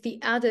with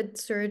the added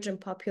surge in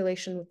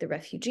population with the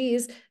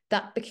refugees,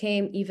 that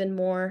became even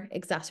more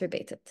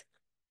exacerbated.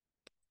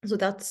 So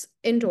that's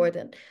in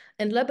Jordan.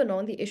 In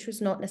Lebanon, the issue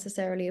is not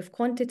necessarily of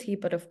quantity,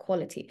 but of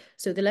quality.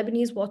 So the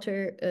Lebanese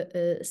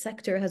water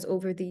sector has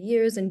over the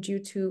years, and due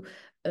to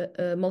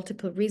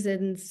multiple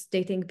reasons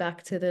dating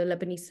back to the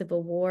Lebanese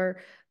Civil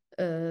War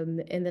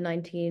in the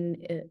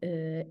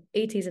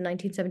 1980s and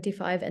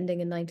 1975, ending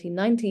in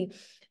 1990,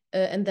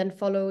 and then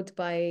followed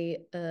by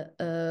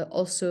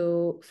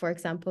also, for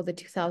example, the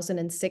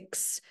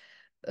 2006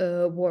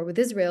 war with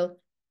Israel.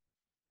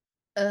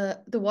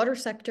 The water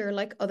sector,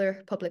 like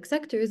other public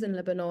sectors in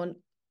Lebanon,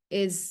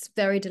 is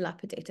very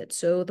dilapidated.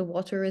 So the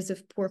water is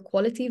of poor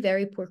quality,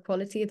 very poor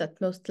quality, that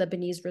most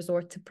Lebanese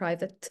resort to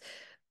private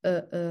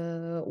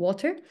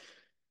water.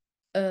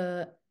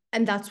 And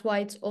that's why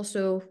it's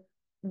also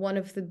one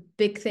of the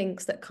big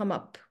things that come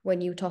up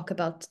when you talk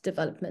about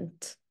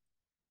development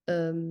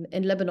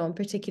in Lebanon,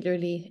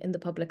 particularly in the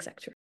public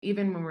sector.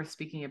 Even when we're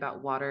speaking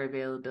about water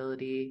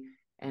availability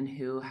and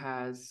who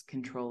has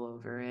control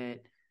over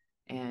it,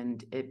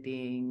 and it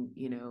being,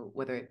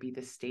 whether it be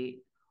the state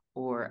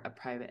or a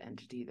private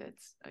entity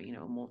that's, a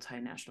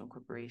multinational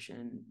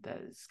corporation that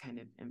is kind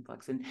of in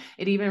flux. And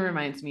it even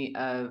reminds me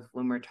of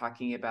when we're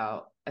talking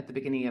about at the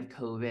beginning of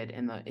COVID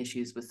and the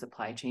issues with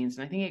supply chains.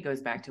 And I think it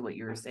goes back to what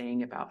you were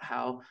saying about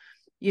how,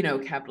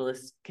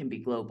 capitalists can be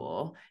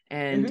global,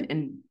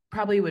 and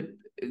probably would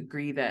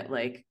agree that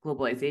like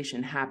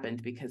globalization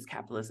happened because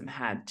capitalism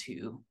had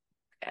to,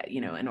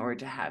 in order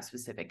to have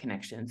specific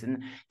connections,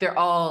 and they're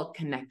all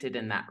connected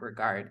in that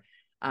regard.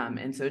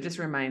 And so it just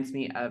reminds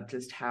me of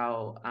just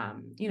how,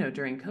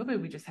 during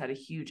COVID, we just had a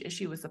huge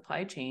issue with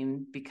supply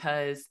chain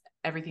because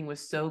everything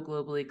was so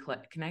globally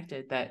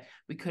connected that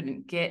we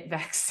couldn't get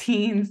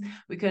vaccines,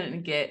 we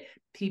couldn't get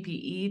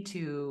PPE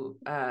to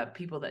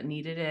people that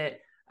needed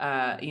it.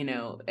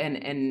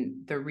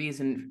 And the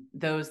reason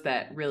those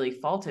that really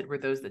faulted were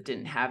those that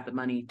didn't have the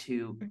money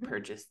to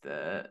purchase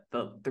the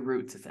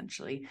routes,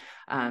 essentially,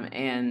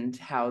 and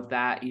how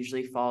that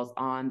usually falls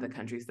on the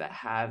countries that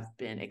have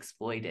been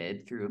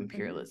exploited through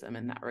imperialism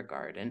in that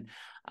regard.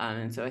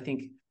 And so I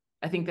think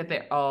that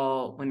they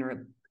all, when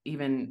we're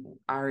even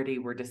already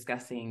we're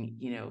discussing,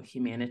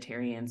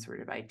 humanitarian sort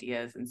of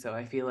ideas. And so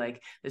I feel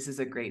like this is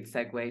a great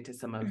segue to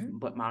some of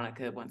what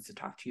Monica wants to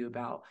talk to you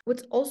about.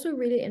 What's also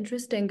really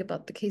interesting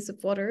about the case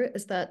of water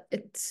is that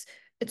it's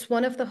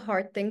one of the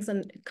hard things,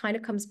 and it kind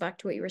of comes back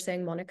to what you were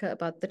saying, Monica,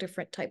 about the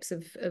different types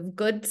of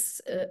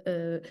goods,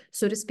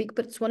 so to speak,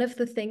 but it's one of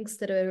the things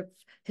that have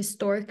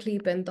historically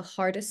been the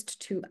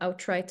hardest to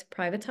outright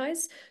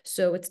privatize.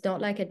 So it's not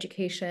like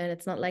education,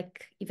 it's not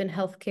like even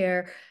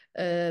healthcare,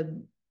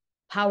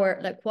 power.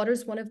 Like water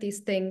is one of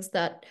these things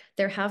that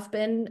there have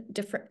been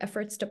different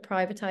efforts to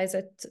privatize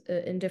it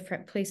in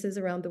different places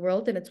around the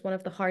world, and it's one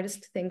of the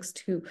hardest things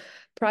to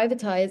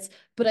privatize.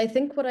 But I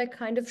think what I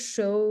kind of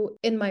show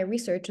in my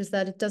research is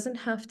that it doesn't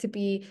have to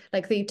be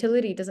like the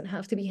utility doesn't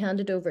have to be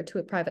handed over to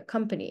a private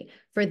company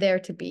for there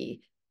to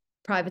be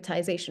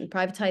privatization.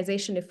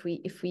 Privatization, if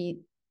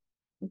we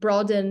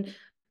broaden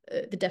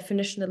the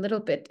definition a little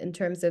bit in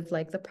terms of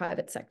like the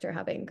private sector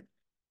having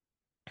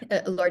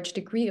a large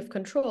degree of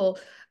control,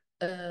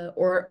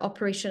 or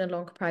operation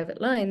along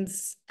private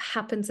lines,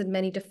 happens in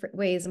many different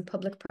ways, and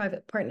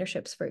public-private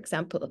partnerships, for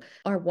example,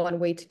 are one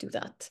way to do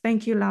that.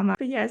 Thank you, Lama.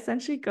 But yeah,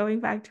 essentially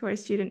going back to our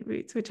student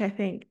roots, which I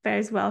think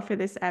bears well for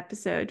this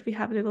episode, we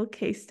have a little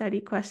case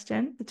study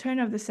question. At the turn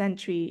of the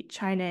century,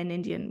 China and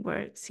India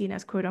were seen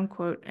as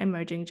quote-unquote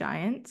emerging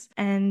giants,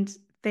 and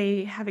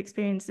they have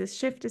experienced this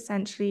shift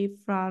essentially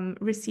from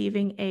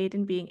receiving aid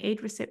and being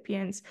aid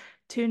recipients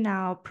to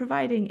now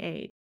providing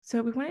aid.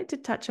 So we wanted to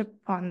touch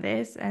upon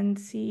this and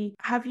see,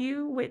 have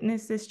you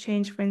witnessed this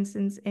change, for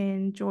instance,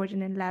 in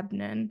Jordan and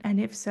Lebanon?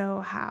 And if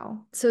so,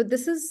 how? So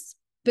this is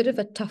a bit of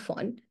a tough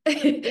one.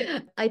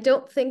 I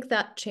don't think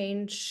that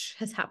change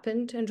has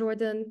happened in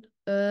Jordan,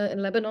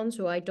 in Lebanon.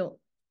 So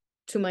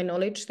to my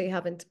knowledge, they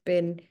haven't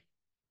been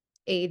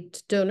aid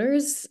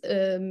donors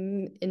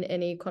in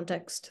any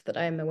context that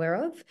I'm aware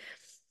of.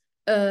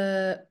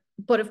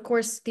 But of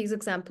course, these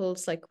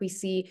examples, like we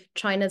see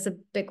China's a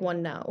big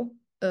one now.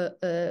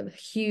 A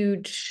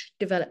huge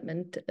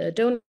development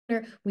donor.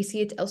 We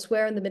see it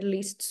elsewhere in the Middle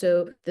East.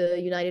 So the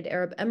United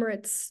Arab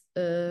Emirates,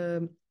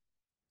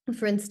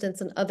 for instance,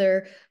 and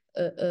other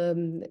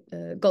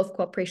Gulf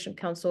Cooperation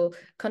Council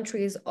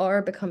countries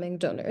are becoming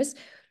donors.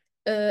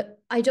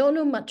 I don't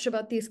know much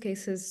about these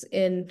cases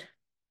in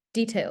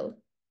detail,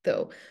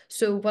 though.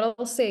 So what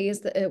I'll say is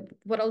that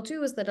what I'll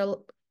do is that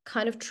I'll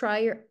kind of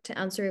try to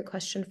answer your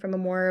question from a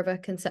more of a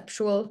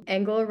conceptual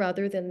angle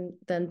rather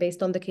than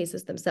based on the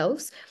cases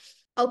themselves.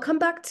 I'll come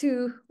back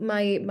to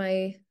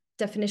my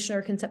definition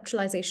or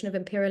conceptualization of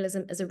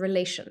imperialism as a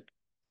relation.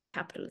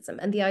 capitalism.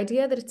 And the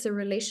idea that it's a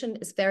relation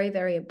is very,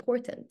 very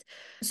important.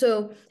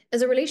 So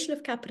as a relation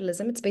of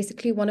capitalism, it's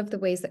basically one of the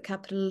ways that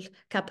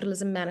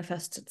capitalism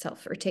manifests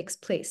itself or takes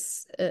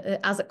place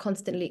as it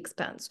constantly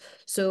expands.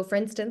 So for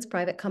instance,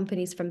 private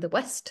companies from the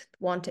West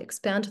want to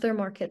expand their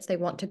markets, they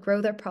want to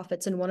grow their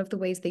profits, and one of the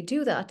ways they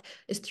do that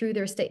is through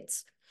their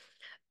states.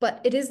 But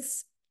it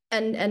is,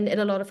 and in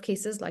a lot of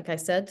cases, like I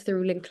said, the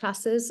ruling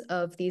classes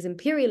of these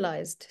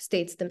imperialized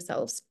states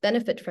themselves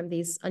benefit from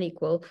these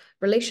unequal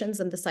relations,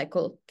 and the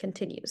cycle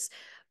continues.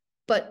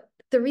 But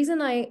the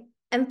reason I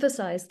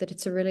emphasize that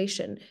it's a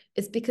relation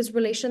is because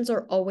relations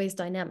are always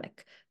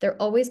dynamic.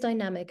 They're always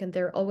dynamic and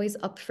they're always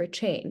up for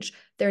change.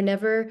 They're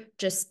never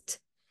just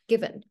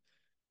given.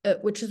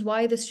 Which is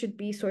why this should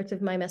be sort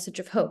of my message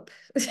of hope,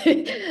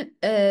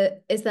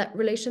 is that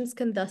relations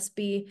can thus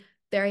be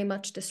very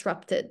much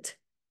disrupted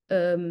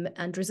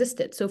and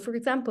resisted. So for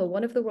example,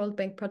 one of the World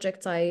Bank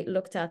projects I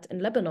looked at in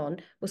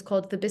Lebanon was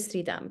called the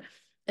Bisri Dam.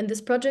 And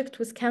this project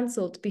was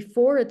cancelled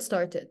before it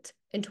started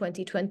in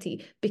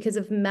 2020 because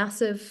of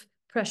massive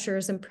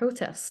pressures and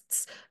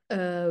protests,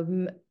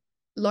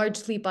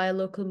 largely by a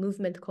local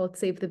movement called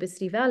Save the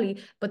Bisri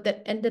Valley, but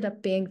that ended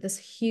up being this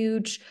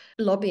huge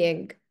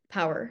lobbying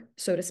power,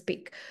 so to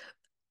speak.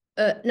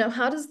 Now,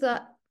 how does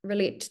that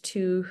relate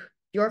to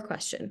your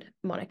question,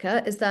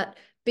 Monica? Is that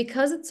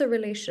because it's a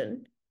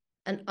relation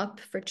and up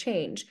for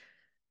change,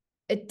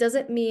 it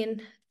doesn't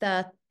mean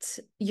that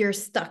you're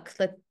stuck,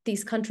 that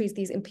these countries,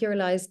 these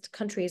imperialized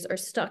countries are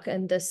stuck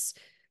in this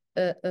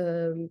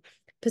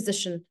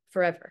position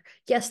forever.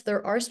 Yes,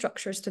 there are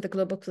structures to the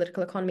global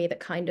political economy that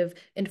kind of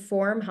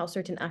inform how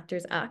certain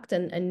actors act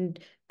and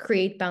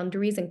create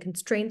boundaries and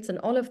constraints and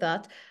all of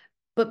that.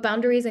 But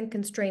boundaries and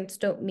constraints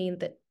don't mean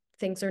that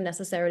things are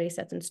necessarily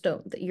set in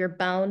stone, that you're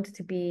bound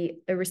to be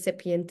a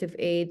recipient of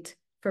aid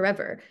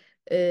forever.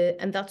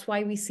 And that's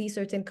why we see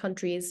certain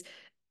countries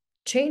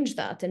change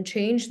that and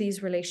change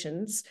these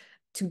relations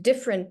to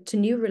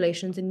new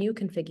relations and new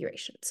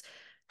configurations.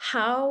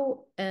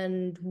 How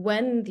and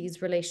when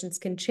these relations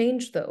can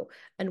change, though,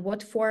 and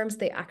what forms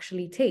they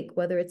actually take,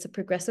 whether it's a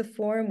progressive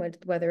form,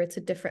 whether it's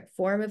a different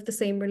form of the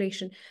same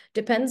relation,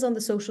 depends on the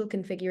social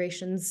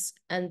configurations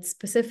and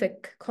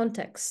specific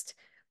context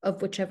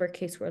of whichever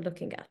case we're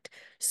looking at.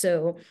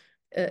 So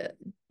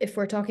if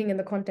we're talking in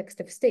the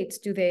context of states,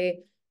 do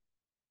they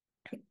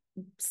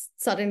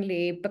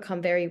suddenly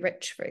become very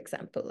rich, for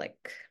example?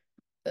 Like,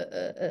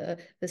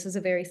 this is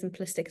a very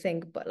simplistic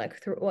thing, but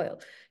like through oil.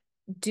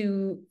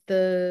 Do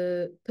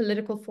the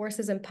political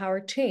forces in power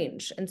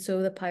change, and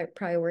so the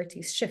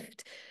priorities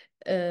shift?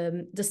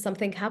 Does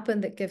something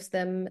happen that gives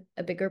them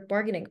a bigger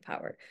bargaining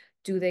power?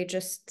 Do they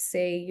just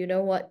say, you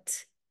know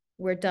what,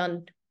 we're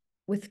done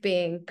with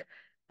being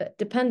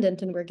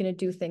dependent and we're going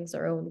to do things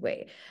our own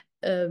way?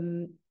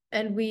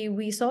 And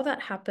we saw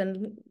that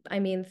happen. I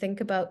mean, think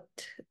about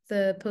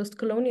the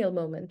post-colonial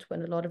moment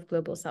when a lot of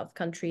global South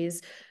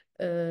countries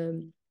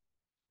were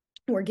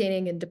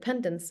gaining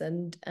independence,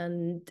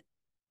 and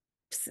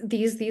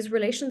these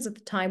relations at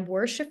the time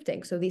were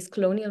shifting. So these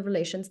colonial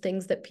relations,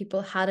 things that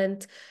people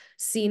hadn't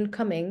seen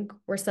coming,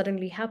 were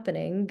suddenly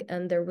happening,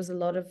 and there was a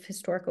lot of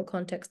historical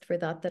context for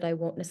that I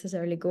won't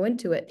necessarily go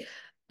into it.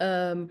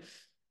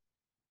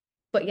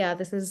 But yeah,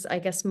 this is, I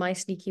guess, my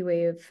sneaky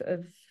way of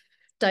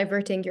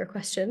diverting your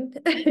question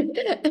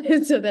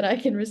so that I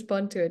can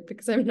respond to it,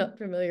 because I'm not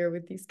familiar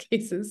with these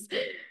cases.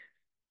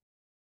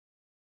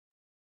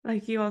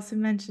 Like you also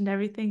mentioned,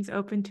 everything's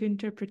open to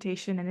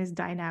interpretation and is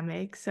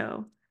dynamic,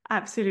 so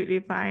absolutely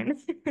fine.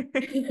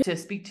 To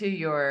speak to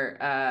your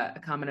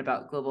comment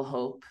about global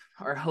hope,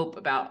 or hope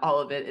about all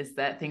of it, is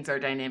that things are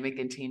dynamic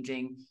and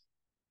changing.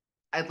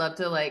 I'd love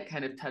to like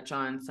kind of touch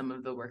on some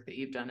of the work that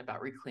you've done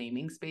about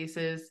reclaiming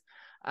spaces.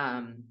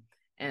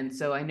 And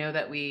so I know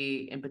that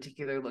we in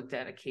particular looked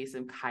at a case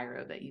in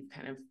Cairo that you've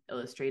kind of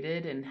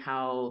illustrated, and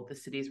how the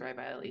city's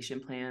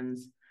revitalization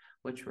plans,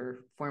 which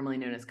were formerly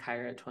known as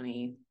Cairo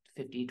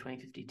 2050,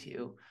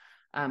 2052,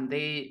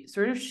 they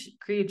sort of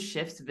create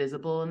shifts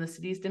visible in the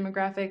city's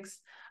demographics.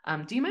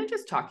 Do you mind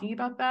just talking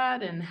about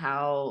that and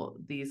how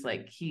these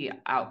like key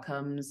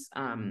outcomes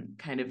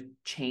kind of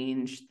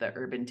change the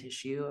urban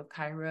tissue of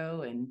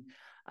Cairo, and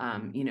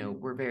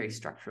were very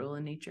structural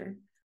in nature?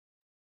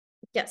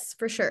 Yes,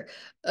 for sure.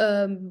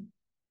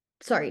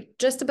 Sorry,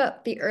 just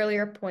about the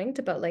earlier point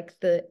about like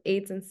the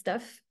aids and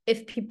stuff.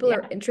 If people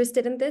are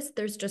interested in this,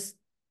 there's just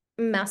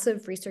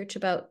massive research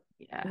about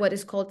what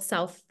is called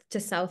south to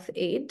south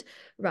aid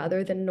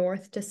rather than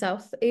north to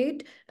south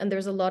aid. And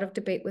there's a lot of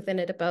debate within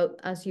it about,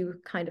 as you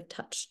kind of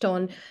touched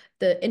on,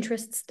 the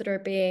interests that are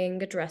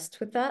being addressed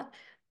with that.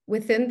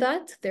 Within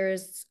that,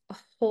 there's a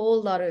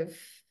whole lot of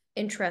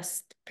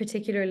interest,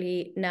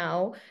 particularly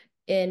now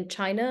in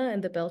China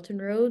and the Belt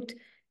and Road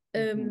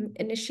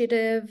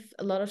initiative.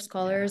 A lot of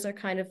scholars are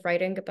kind of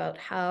writing about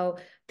how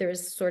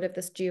there's sort of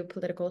this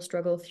geopolitical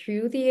struggle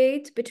through the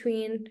aid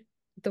between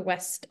the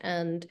West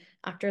and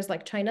actors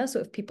like China. So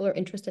if people are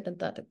interested in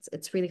that,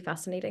 it's really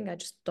fascinating. I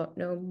just don't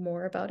know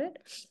more about it.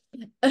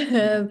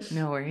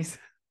 No worries.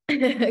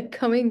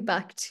 coming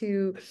back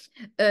to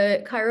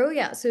Cairo,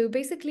 yeah. So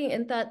basically,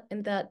 in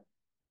that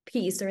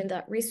piece or in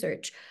that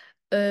research,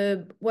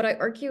 what I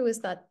argue is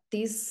that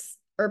these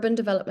urban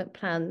development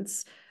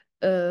plans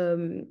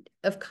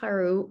of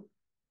Cairo,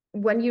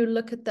 when you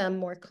look at them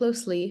more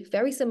closely,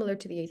 very similar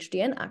to the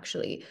HDN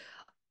actually,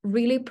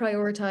 really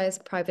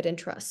prioritize private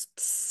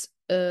interests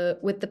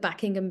with the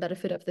backing and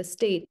benefit of the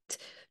state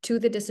to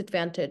the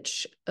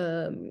disadvantage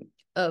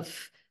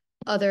of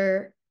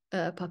other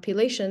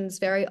populations,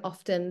 very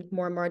often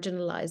more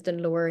marginalized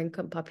and lower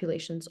income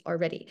populations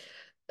already.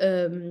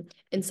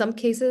 In some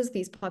cases,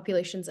 these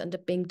populations end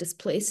up being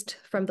displaced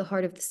from the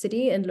heart of the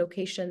city in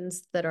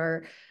locations that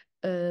are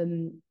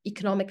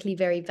economically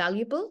very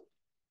valuable.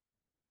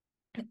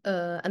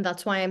 And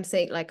that's why I'm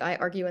saying, like, I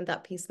argue in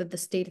that piece that the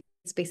state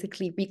is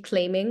basically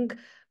reclaiming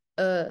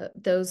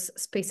those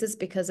spaces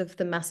because of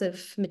the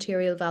massive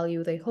material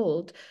value they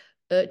hold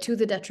to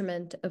the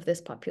detriment of this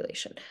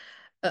population,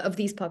 of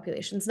these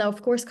populations. Now,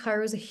 of course,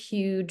 Cairo is a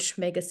huge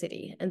mega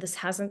city, and this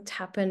hasn't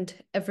happened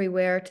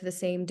everywhere to the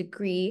same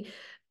degree.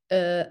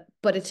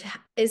 But it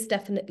is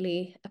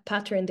definitely a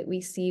pattern that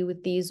we see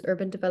with these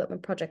urban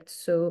development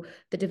projects. So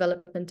the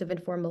development of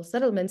informal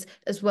settlements,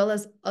 as well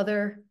as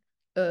other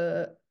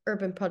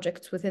urban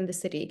projects within the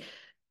city.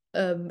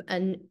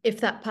 And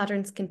if that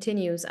pattern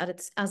continues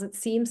as it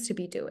seems to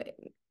be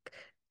doing,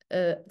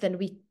 then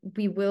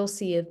we will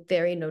see a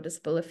very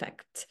noticeable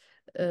effect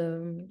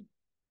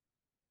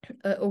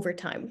over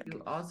time.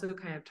 You also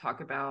kind of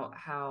talk about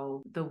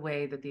how the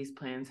way that these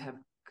plans have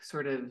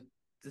sort of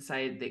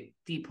decided that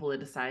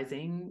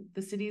depoliticizing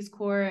the city's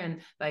core, and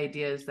the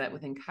idea is that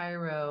within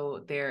Cairo,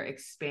 they're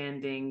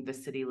expanding the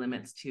city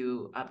limits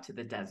to up to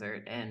the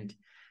desert, and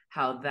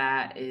how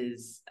that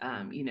is,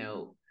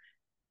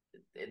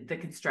 the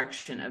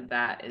construction of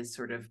that is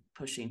sort of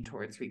pushing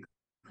towards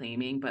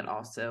reclaiming, but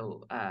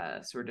also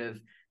sort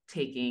of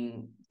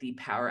taking the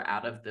power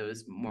out of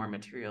those more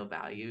material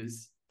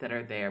values that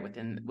are there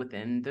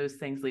within those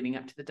things leading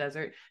up to the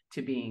desert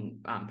to being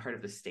part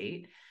of the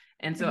state.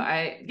 And so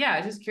I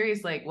was just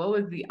curious, like, what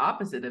was the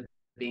opposite of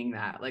being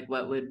that? Like,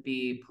 what would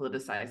be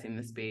politicizing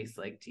the space?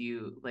 Like, do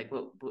you like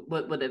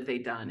what would have they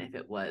done if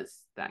it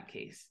was that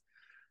case?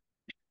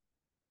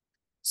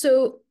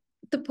 So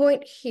the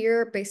point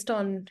here, based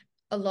on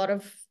a lot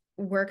of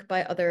work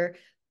by other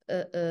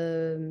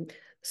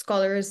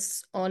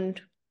scholars on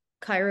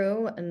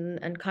Cairo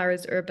and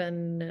Cairo's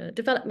urban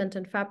development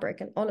and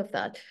fabric and all of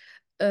that.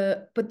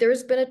 But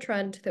there's been a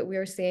trend that we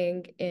are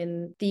seeing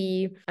in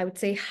the, I would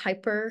say,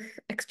 hyper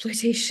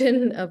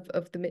exploitation of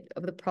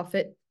the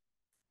profit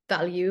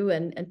value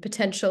and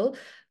potential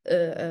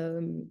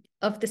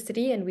of the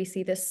city, and we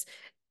see this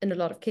in a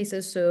lot of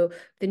cases. So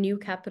the new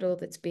capital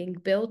that's being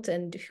built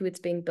and who it's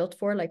being built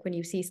for, like when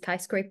you see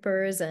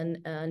skyscrapers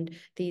and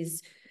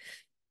these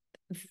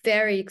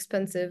very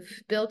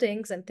expensive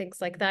buildings and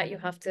things like that, you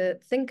have to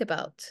think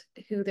about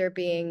who they're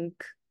being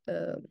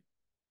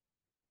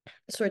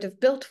sort of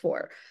built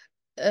for.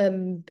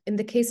 In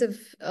the case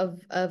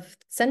of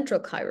central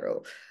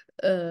Cairo,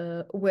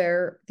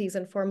 where these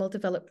informal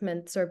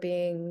developments are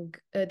being,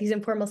 these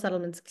informal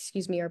settlements,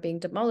 excuse me, are being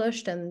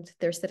demolished and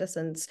their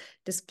citizens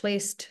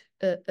displaced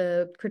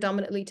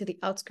predominantly to the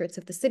outskirts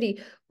of the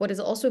city. What is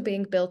also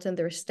being built in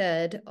their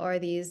stead are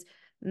these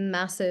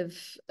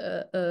massive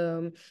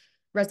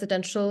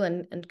residential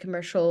and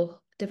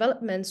commercial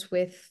developments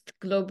with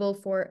global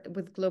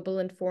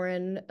and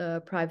foreign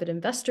private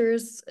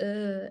investors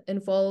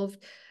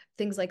involved,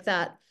 things like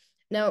that.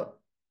 Now,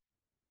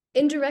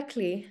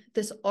 indirectly,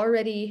 this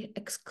already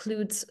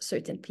excludes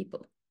certain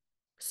people.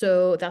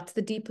 So that's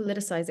the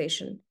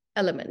depoliticization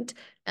element.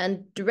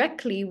 And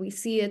directly, we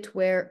see it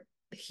where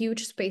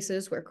huge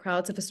spaces where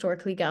crowds have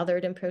historically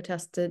gathered and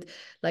protested,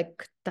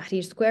 like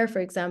Tahrir Square, for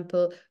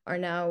example, are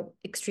now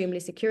extremely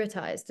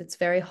securitized. It's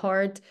very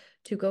hard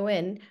to go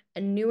in,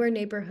 and newer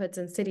neighborhoods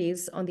and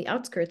cities on the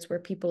outskirts where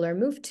people are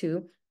moved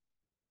to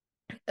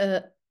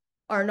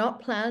are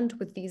not planned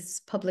with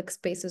these public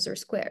spaces or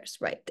squares,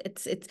 right?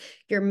 It's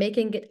you're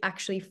making it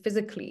actually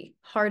physically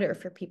harder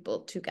for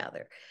people to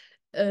gather.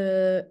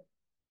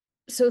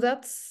 So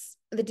that's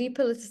the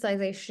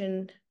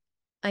depoliticization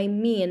I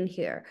mean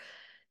here.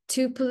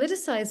 To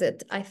politicize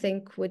it, I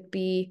think, would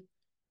be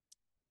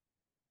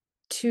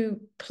to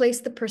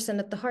place the person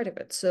at the heart of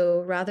it.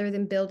 So rather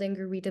than building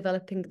or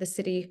redeveloping the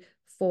city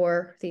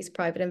for these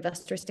private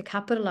investors to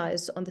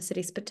capitalize on the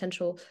city's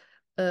potential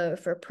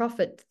for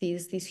profit,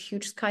 these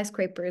huge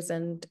skyscrapers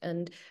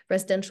and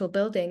residential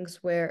buildings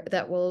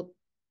that will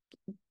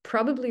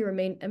probably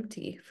remain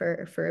empty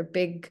for a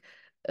big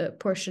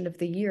portion of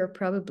the year,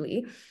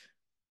 probably.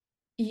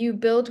 You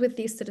build with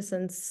these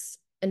citizens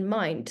in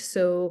mind.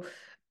 So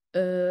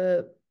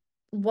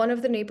one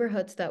of the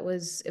neighborhoods that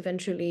was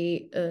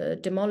eventually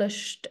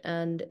demolished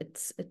and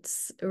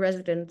its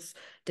residents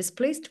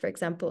displaced, for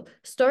example,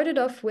 started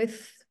off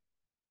with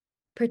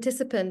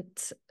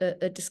participant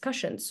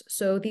discussions.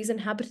 So these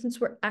inhabitants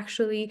were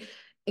actually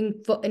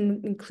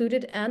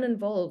included and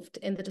involved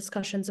in the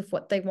discussions of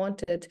what they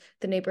wanted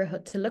the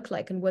neighborhood to look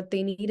like and what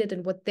they needed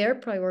and what their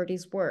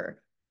priorities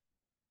were.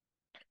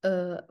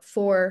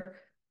 for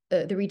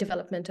the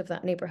redevelopment of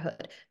that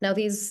neighborhood. Now,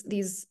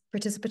 these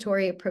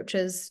participatory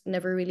approaches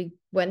never really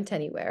went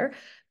anywhere.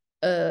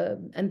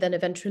 And then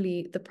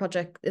eventually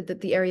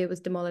the area was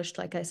demolished,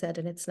 like I said,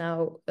 and it's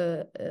now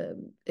a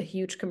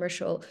huge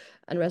commercial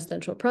and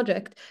residential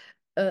project.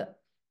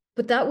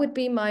 But that would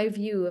be my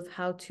view of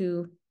how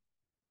to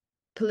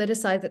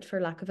politicize it, for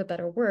lack of a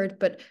better word.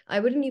 But I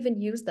wouldn't even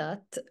use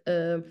that.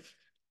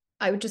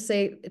 I would just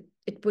say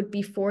it would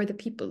be for the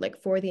people, like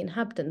for the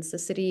inhabitants. The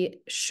city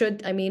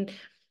should, I mean,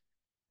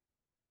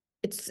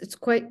 it's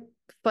quite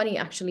funny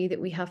actually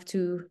that we have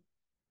to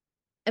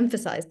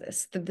emphasize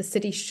this, that the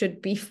city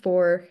should be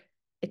for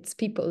its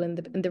people and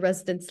the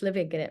residents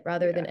living in it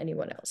rather than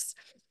anyone else.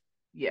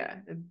 Yeah,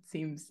 it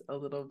seems a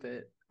little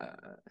bit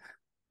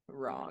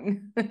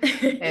wrong.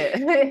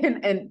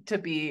 and to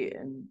be,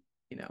 and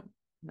you know,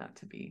 not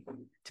to be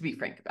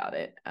frank about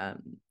it.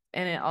 And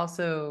it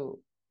also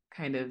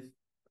kind of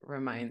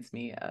reminds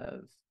me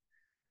of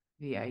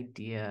the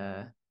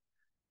idea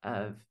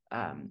of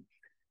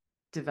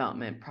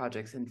development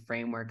projects and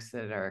frameworks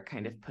that are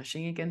kind of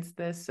pushing against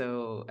this.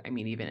 So, I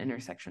mean, even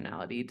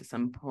intersectionality to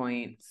some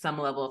point, some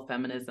level of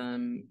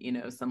feminism, you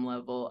know, some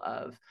level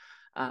of,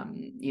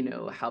 you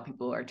know, how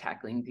people are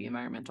tackling the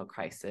environmental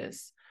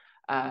crisis.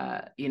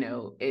 You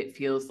know, it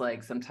feels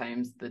like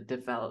sometimes the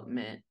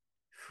development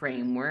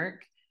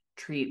framework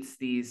treats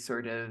these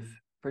sort of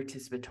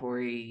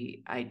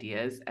participatory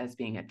ideas as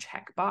being a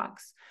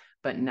checkbox,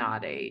 but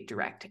not a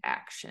direct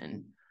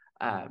action,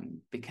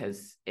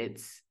 because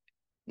it's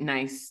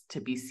nice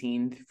to be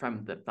seen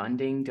from the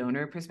funding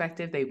donor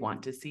perspective. They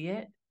want to see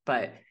it,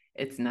 but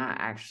it's not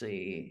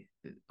actually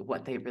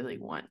what they really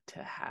want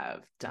to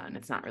have done.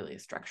 It's not really a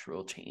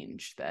structural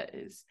change that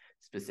is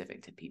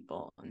specific to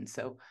people. And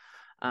so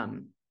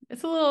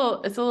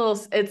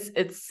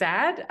it's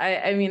sad.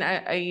 I mean,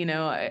 you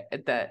know,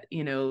 that,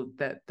 you know,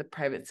 that the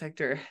private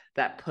sector,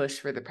 that push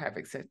for the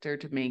private sector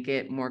to make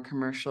it more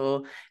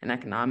commercial and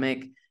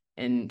economic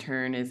in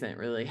turn isn't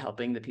really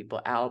helping the people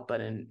out, but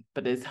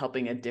is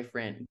helping a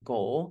different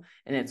goal.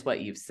 And it's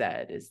what you've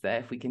said, is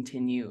that if we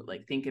continue,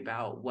 like, think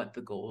about what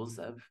the goals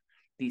of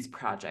these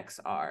projects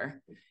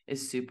are,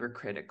 is super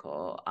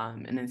critical.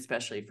 And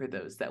especially for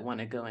those that want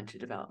to go into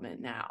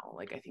development now,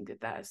 like, I think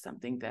that is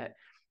something that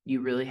you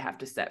really have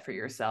to set for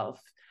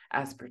yourself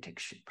as a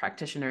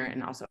practitioner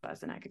and also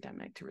as an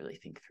academic to really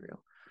think through.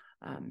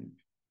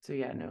 So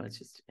yeah, no, it's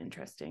just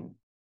interesting.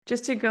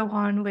 Just to go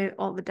on with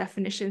all the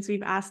definitions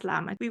we've asked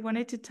Lama, we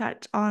wanted to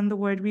touch on the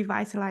word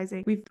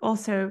revitalizing. We've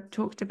also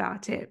talked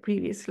about it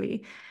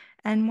previously,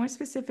 and more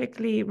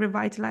specifically,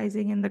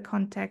 revitalizing in the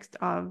context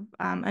of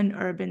an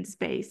urban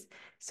space.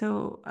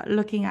 So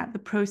looking at the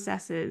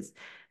processes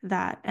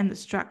and the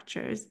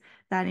structures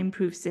that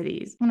improve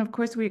cities. And of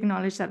course, we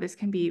acknowledge that this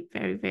can be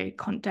very, very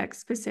context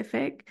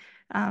specific.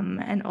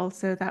 And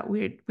also that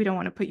we don't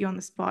want to put you on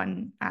the spot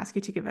and ask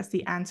you to give us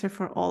the answer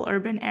for all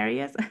urban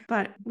areas,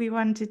 but we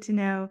wanted to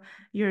know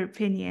your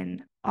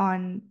opinion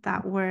on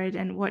that word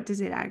and what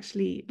does it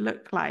actually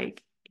look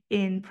like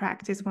in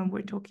practice when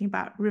we're talking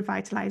about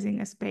revitalizing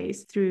a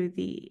space through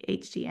the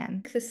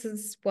HDN. This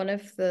is one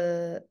of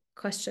the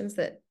questions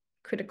that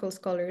critical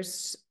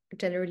scholars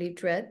generally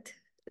dread.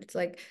 It's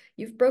like,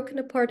 you've broken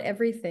apart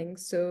everything,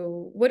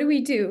 so what do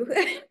we do?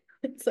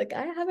 It's like,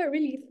 I haven't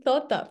really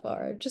thought that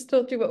far. I've just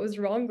told you what was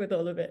wrong with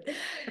all of it.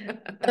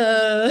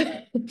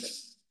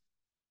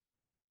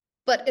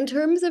 But in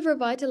terms of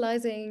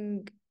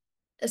revitalizing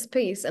a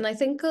space, and I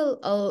think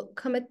I'll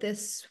come at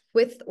this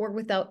with or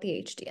without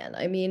the HDN.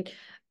 I mean,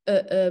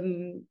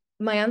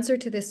 my answer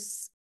to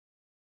this,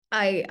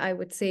 I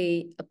would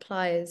say,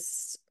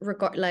 applies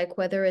like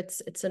whether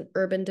it's an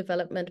urban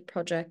development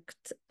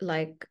project,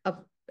 like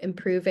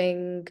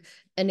improving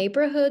a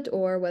neighborhood,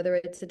 or whether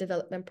it's a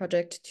development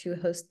project to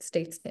host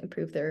states to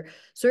improve their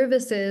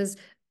services,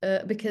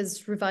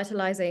 because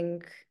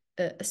revitalizing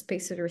a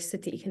space or a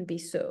city can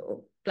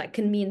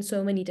mean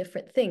so many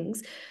different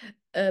things.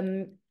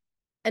 And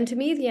to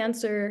me, the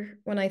answer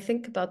when I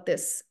think about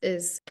this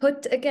is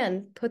put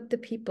the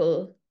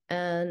people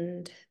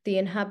and the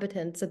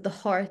inhabitants at the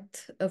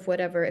heart of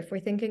whatever. If we're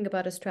thinking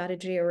about a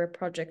strategy or a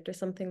project or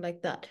something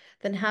like that,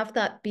 then have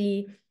that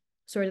be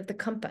sort of the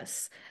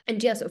compass.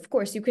 And yes, of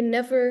course, you can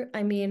never,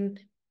 I mean,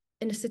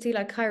 in a city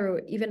like Cairo,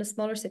 even a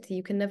smaller city,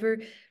 you can never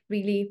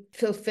really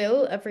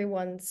fulfill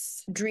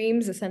everyone's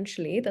dreams,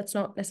 essentially. That's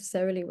not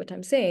necessarily what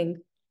I'm saying.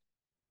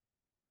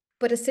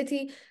 But a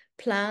city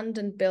planned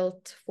and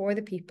built for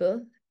the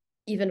people,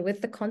 even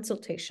with the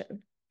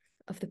consultation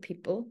of the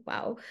people,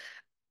 wow,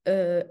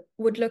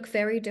 would look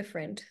very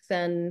different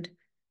than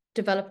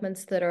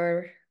developments that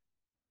are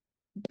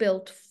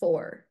built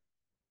for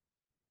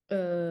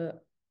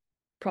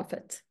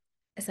profit,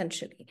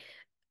 essentially.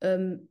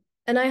 And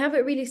I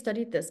haven't really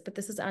studied this, but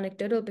this is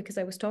anecdotal because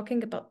I was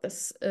talking about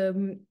this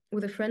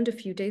with a friend a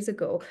few days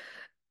ago.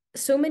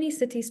 So many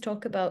cities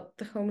talk about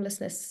the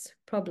homelessness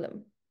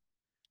problem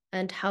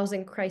and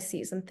housing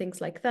crises and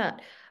things like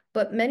that.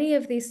 But many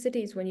of these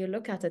cities, when you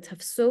look at it,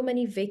 have so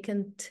many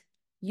vacant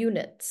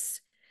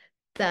units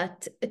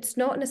that it's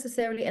not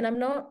necessarily, and I'm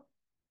not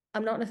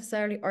I'm not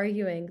necessarily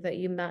arguing that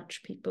you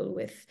match people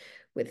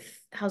with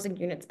housing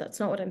units. That's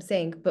not what I'm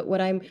saying. But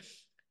what I'm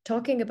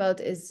talking about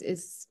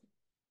is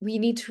we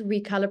need to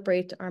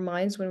recalibrate our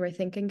minds when we're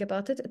thinking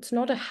about it. It's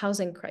not a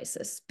housing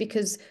crisis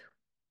because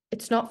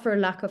it's not for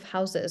lack of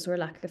houses or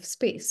lack of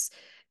space.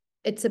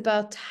 It's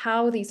about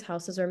how these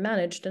houses are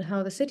managed and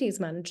how the city is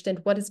managed and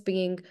what is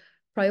being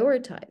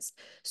prioritized.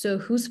 So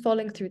who's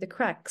falling through the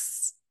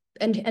cracks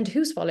and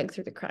who's falling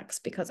through the cracks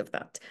because of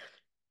that.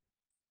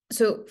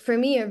 So for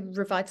me,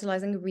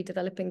 revitalizing,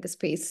 redeveloping the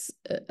space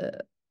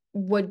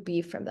would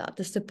be from that,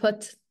 just to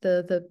put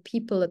the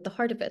people at the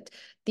heart of it.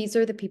 These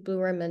are the people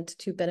who are meant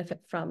to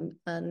benefit from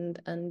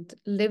and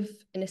live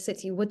in a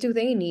city. What do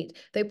they need?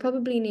 They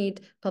probably need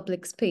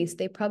public space.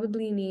 They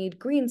probably need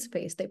green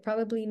space. They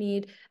probably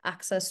need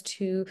access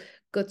to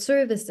good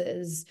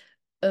services,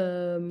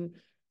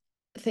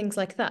 things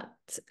like that.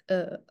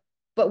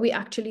 But we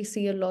actually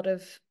see a lot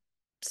of,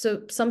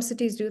 so some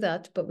cities do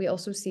that, but we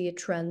also see a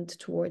trend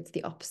towards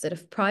the opposite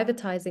of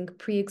privatizing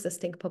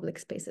pre-existing public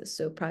spaces.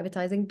 So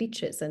privatizing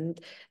beaches and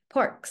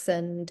parks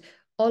and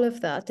all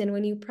of that. And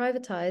when you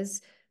privatize,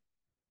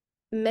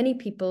 many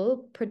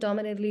people,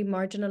 predominantly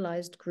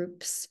marginalized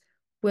groups,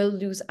 will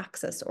lose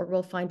access or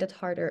will find it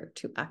harder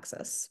to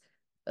access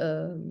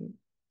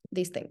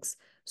these things.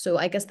 So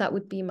I guess that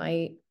would be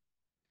my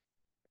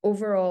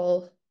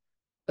overall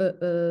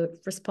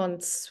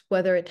response,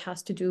 whether it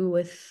has to do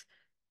with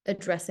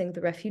addressing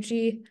the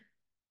refugee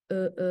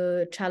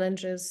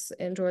challenges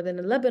in Jordan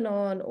and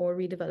Lebanon or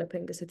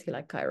redeveloping a city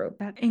like Cairo.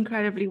 That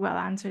incredibly well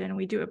answered, and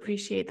we do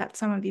appreciate that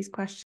some of these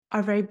questions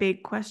are very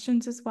big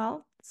questions as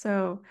well.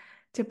 So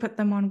to put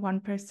them on one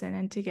person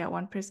and to get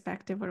one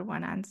perspective or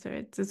one answer,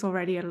 it's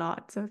already a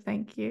lot. So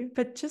thank you.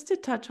 But just to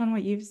touch on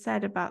what you've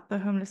said about the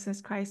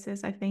homelessness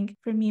crisis, I think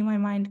for me, my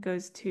mind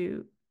goes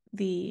to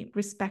the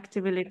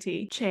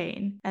respectability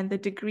chain and the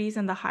degrees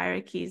and the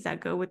hierarchies that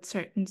go with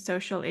certain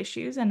social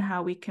issues and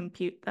how we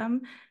compute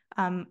them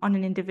on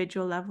an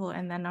individual level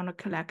and then on a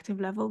collective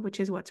level, which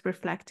is what's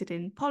reflected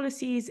in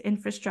policies,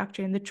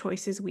 infrastructure, and the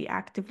choices we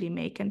actively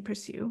make and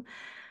pursue.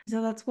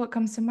 So that's what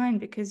comes to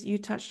mind, because you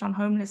touched on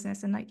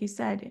homelessness, and like you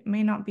said, it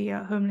may not be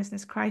a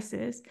homelessness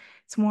crisis.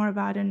 It's more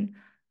about an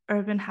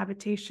urban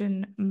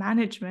habitation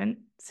management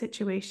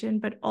situation,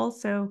 but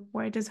also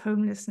where does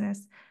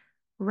homelessness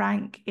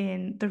rank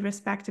in the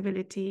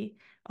respectability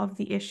of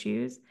the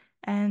issues,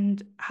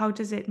 and how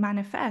does it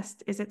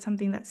manifest? Is it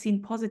something that's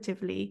seen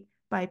positively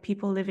by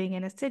people living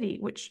in a city,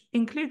 which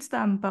includes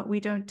them, but we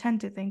don't tend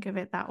to think of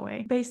it that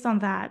way. Based on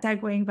that,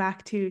 segueing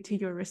back to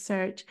your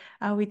research,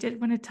 we did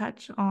want to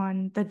touch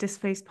on the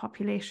displaced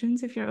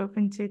populations, if you're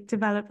open to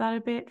develop that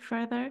a bit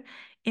further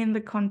in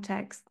the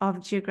context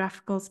of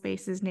geographical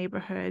spaces,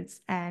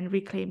 neighborhoods, and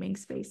reclaiming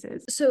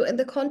spaces. So in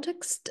the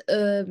context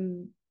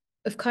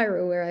of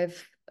Cairo, where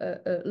I've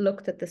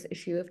looked at this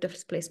issue of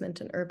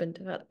displacement and urban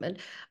development,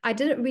 I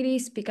didn't really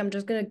speak, I'm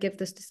just going to give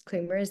this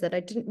disclaimer, is that I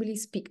didn't really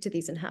speak to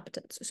these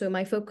inhabitants. So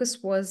my focus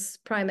was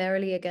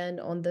primarily, again,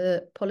 on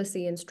the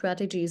policy and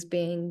strategies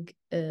being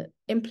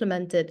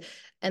implemented,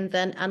 and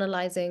then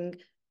analyzing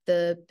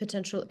the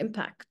potential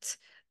impact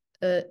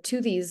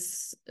to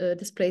these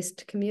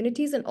displaced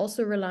communities, and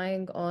also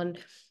relying on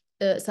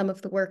some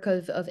of the work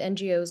of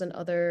NGOs and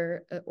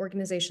other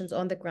organizations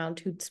on the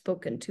ground who'd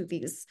spoken to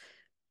these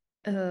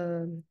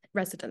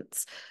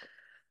residents.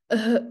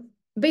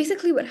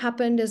 Basically what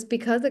happened is,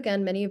 because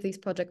again many of these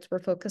projects were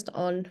focused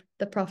on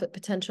the profit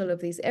potential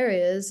of these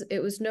areas, it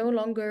was no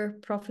longer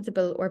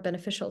profitable or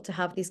beneficial to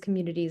have these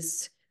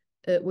communities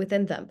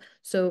within them.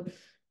 So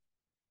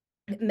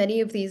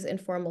many of these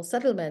informal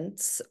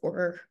settlements,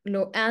 or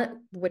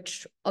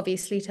which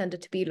obviously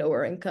tended to be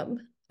lower income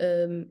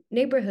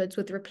neighborhoods,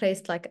 were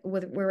replaced,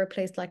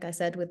 like I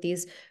said, with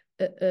these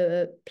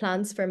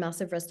plans for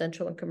massive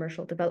residential and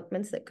commercial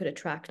developments that could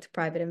attract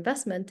private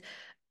investment.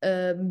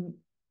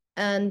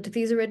 And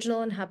these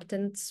original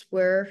inhabitants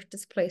were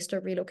displaced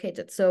or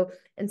relocated. So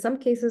in some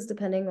cases,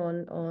 depending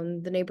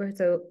on the neighborhood,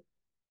 so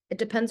it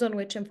depends on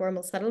which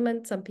informal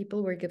settlement, some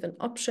people were given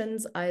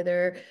options,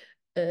 either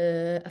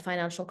a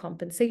financial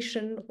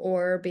compensation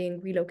or being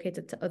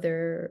relocated to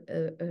other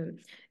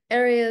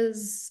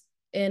areas.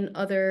 In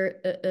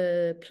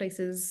other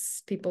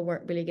places, people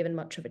weren't really given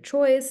much of a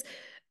choice.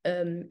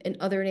 In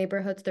other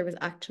neighborhoods, there was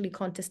actually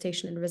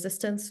contestation and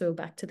resistance. So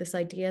back to this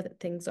idea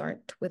that things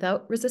aren't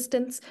without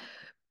resistance.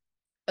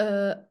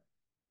 But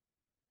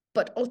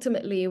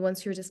ultimately,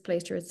 once you're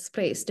displaced, you're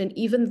displaced. And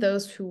even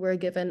those who were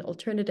given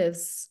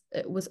alternatives,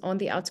 it was on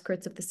the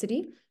outskirts of the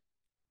city.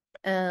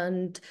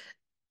 And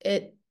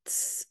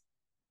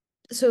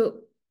so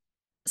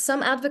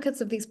some advocates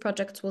of these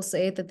projects will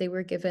say that they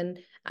were given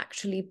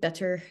actually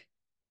better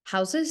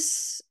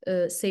houses,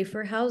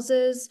 safer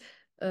houses,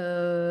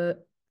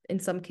 in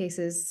some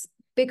cases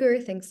bigger,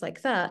 things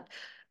like that.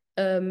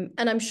 And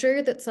I'm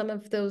sure that some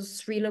of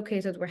those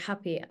relocated were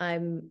happy,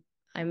 I'm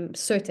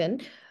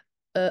certain.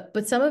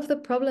 But some of the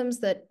problems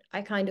that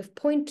I kind of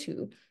point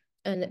to,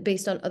 and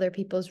based on other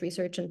people's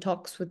research and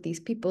talks with these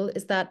people,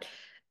 is that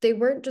they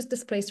weren't just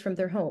displaced from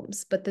their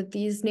homes, but that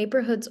these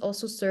neighborhoods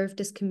also served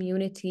as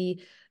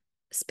community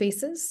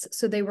spaces.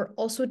 So they were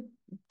also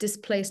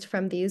displaced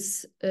from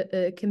these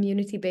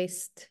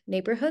community-based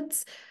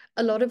neighborhoods.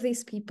 A lot of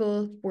these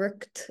people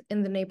worked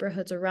in the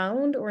neighborhoods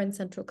around or in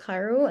central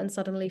Cairo and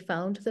suddenly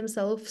found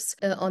themselves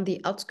on the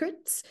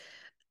outskirts.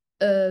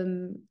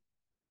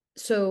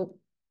 So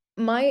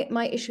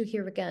my issue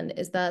here again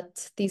is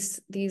that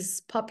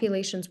these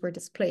populations were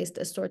displaced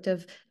as sort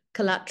of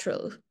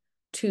collateral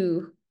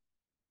to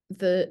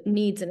the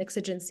needs and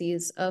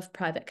exigencies of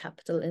private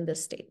capital in the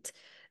state.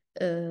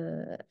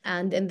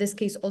 And in this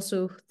case,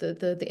 also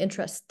the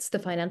interests, the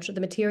financial, the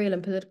material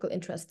and political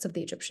interests of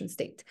the Egyptian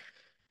state.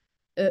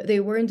 They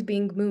weren't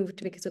being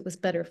moved because it was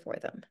better for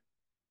them,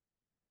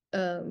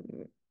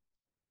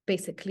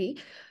 basically.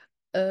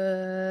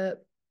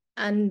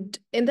 And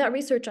in that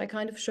research, I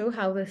kind of show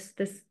how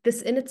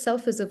this in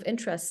itself is of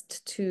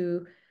interest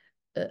to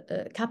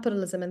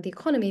capitalism and the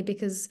economy,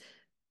 because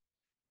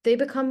they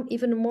become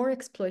even more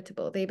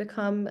exploitable. They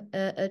become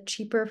a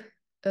cheaper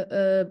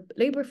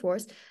labor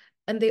force,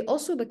 and they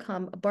also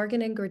become a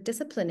bargaining or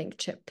disciplining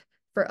chip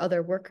for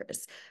other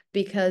workers,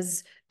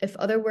 because if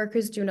other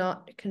workers did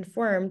not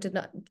conform,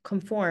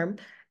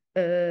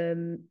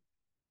 they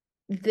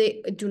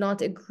do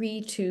not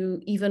agree to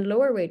even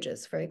lower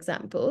wages, for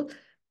example,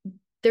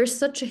 there's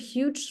such a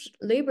huge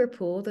labor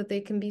pool that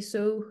they can be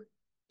so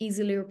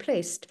easily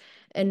replaced.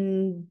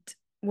 And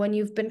when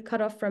you've been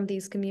cut off from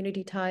these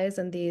community ties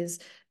and these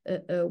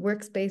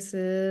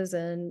workspaces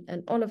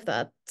and all of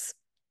that,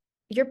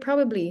 you're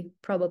probably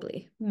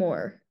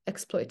more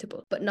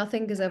exploitable. But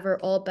nothing is ever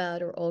all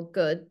bad or all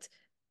good.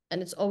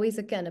 And it's always,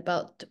 again,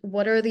 about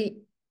what are the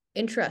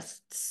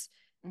interests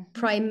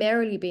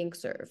primarily being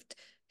served?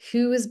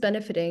 Who is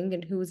benefiting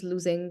and who is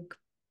losing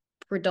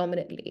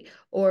predominantly?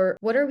 Or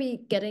what are we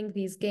getting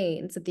these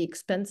gains at the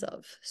expense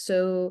of?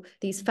 So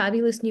these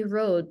fabulous new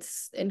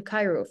roads in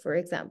Cairo, for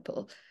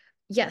example,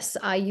 yes,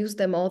 I use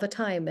them all the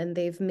time and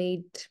they've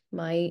made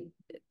my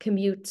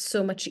commute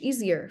so much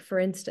easier, for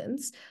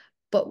instance,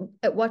 but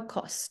at what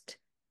cost?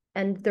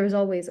 And there's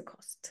always a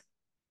cost.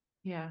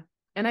 Yeah.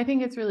 And I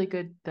think it's really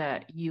good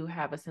that you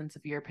have a sense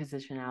of your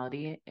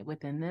positionality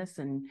within this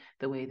and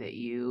the way that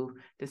you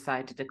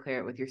decide to declare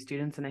it with your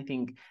students. And I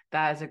think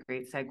that is a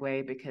great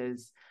segue,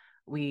 because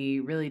we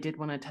really did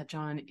want to touch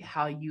on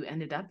how you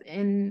ended up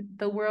in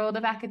the world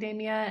of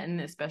academia, and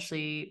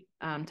especially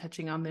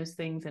touching on those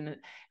things. And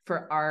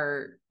for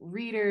our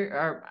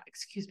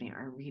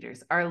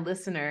our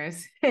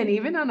listeners, and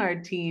even on our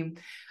team,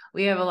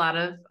 we have a lot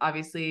of,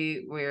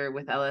 obviously, we're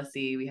with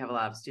LSE, we have a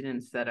lot of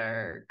students that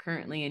are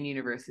currently in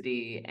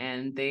university,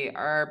 and they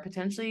are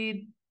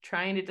potentially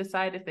trying to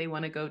decide if they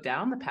want to go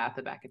down the path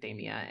of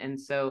academia. And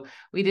so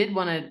we did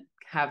want to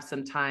have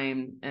some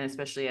time, and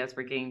especially as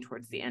we're getting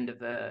towards the end of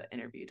the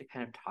interview, to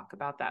kind of talk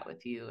about that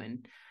with you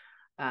and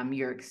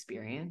your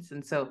experience.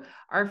 And so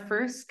our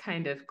first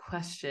kind of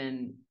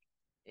question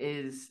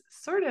is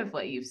sort of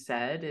what you've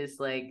said, is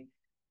like,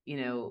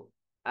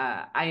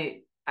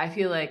 I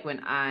feel like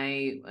when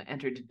I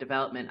entered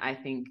development, I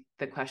think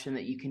the question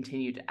that you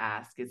continue to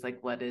ask is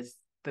like, what is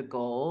the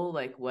goal?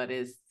 Like, what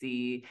is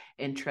the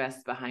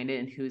interest behind it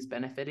and who's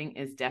benefiting,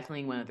 is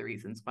definitely one of the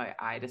reasons why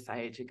I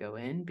decided to go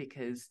in,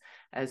 because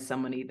as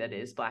somebody that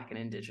is Black and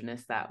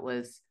Indigenous, that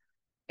was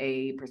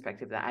a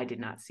perspective that I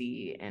did not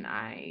see. And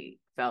I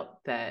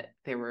felt that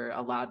there were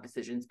a lot of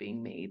decisions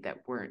being made that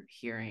weren't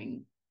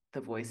hearing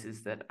the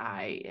voices that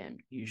I am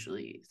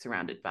usually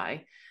surrounded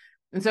by.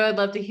 And so I'd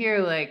love to hear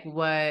like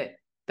what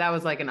that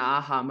was like an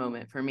aha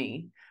moment for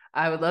me.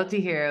 I would love to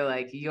hear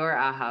like your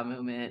aha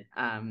moment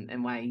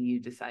and why you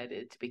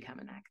decided to become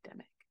an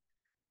academic.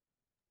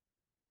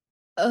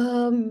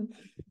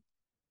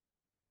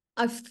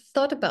 I've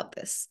thought about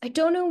this. I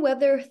don't know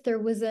whether there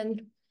was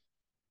an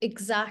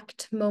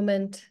exact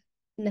moment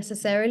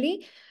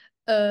necessarily.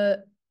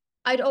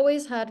 I'd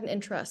always had an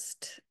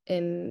interest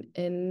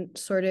in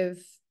sort of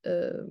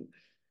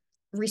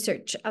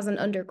research as an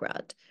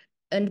undergrad.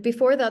 And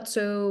before that,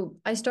 so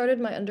I started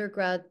my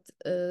undergrad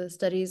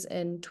studies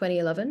in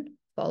 2011,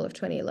 fall of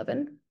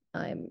 2011,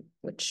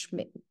 which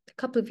a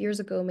couple of years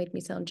ago made me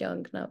sound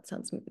young. Now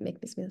it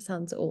makes me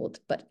sound old.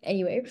 But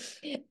anyway,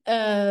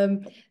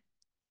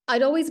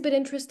 I'd always been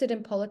interested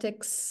in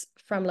politics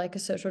from like a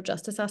social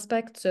justice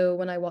aspect. So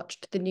when I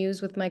watched the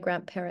news with my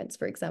grandparents,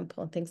 for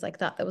example, and things like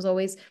that, that was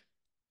always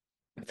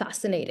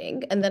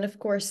fascinating. And then, of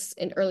course,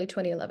 in early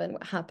 2011,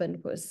 what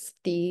happened was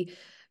the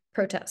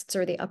protests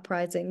or the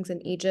uprisings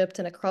in Egypt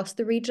and across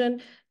the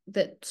region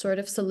that sort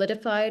of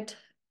solidified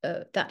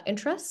that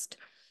interest.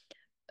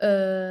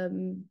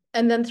 And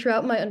then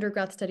throughout my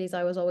undergrad studies,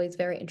 I was always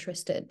very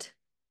interested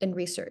in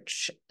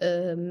research.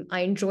 I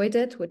enjoyed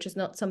it, which is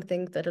not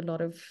something that a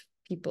lot of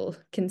people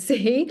can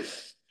say.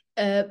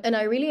 And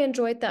I really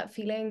enjoyed that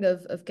feeling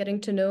of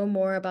getting to know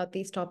more about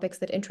these topics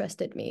that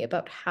interested me,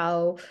 about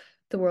how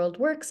the world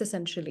works,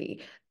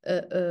 essentially.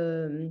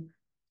 And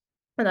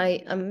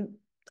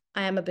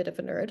I am a bit of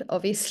a nerd,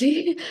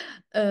 obviously.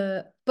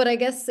 But I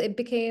guess it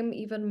became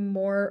even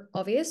more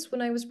obvious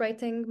when I was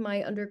writing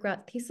my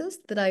undergrad thesis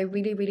that I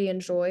really, really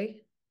enjoy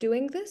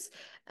doing this.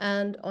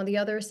 And on the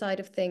other side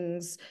of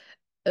things,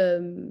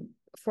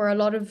 for a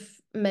lot of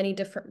many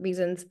different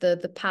reasons,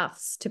 the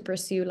paths to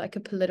pursue like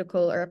a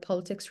political or a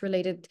politics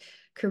related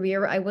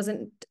career, I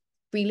wasn't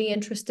really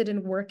interested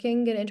in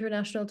working in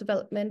international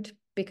development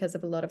because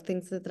of a lot of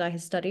things that I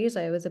had studied.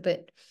 I was a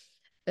bit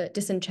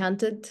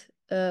disenchanted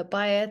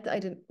by it. I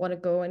didn't want to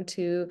go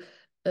into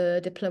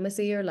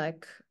diplomacy or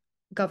like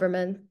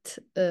government,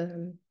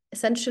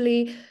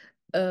 essentially.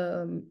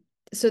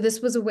 So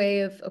this was a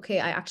way of, okay,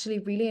 I actually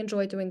really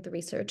enjoy doing the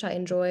research. I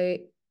enjoy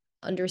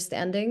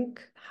understanding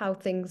how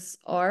things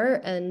are,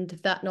 and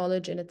that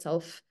knowledge in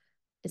itself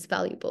is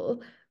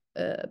valuable,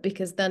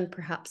 because then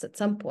perhaps at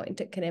some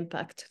point it can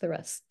impact the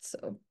rest.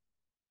 So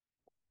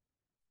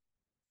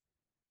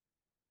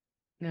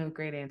No,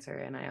 great answer.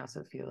 And I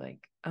also feel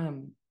like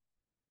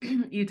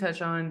you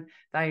touch on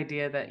the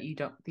idea that you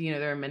don't,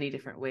 there are many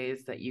different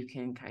ways that you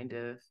can kind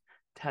of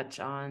touch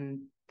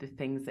on the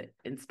things that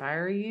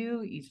inspire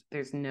you.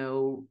 There's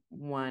no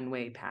one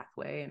way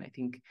pathway. And I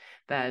think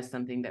that is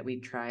something that we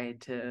try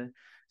to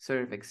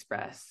sort of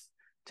express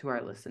to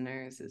our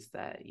listeners, is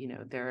that,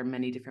 there are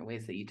many different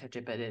ways that you touch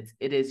it, but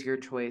it is your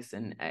choice.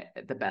 And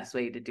the best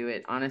way to do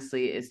it,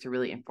 honestly, is to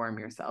really inform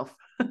yourself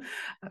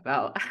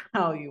about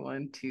how you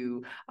want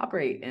to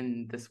operate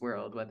in this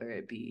world, whether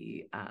it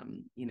be,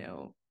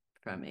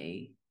 from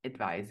a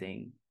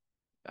advising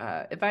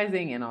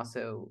and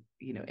also,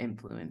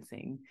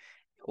 influencing,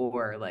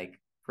 or like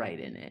right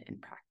in it in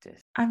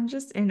practice. I'm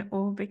just in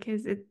awe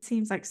because it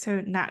seems like so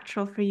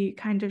natural for you,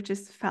 kind of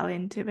just fell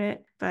into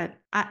it. But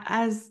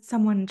as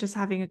someone just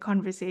having a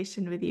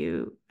conversation with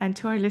you, and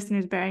to our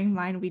listeners, bearing in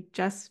mind we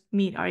just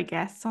meet our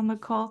guests on the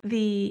call,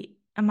 the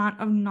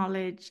amount of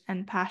knowledge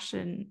and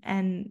passion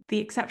and the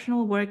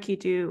exceptional work you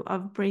do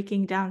of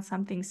breaking down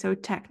something so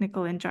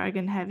technical and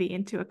jargon heavy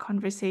into a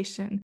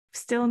conversation,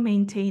 still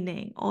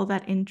maintaining all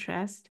that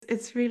interest.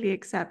 It's really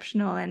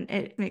exceptional, and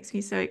it makes me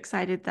so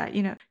excited that,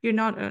 you're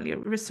not only a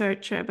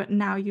researcher, but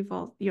now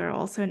you're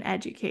also an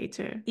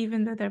educator.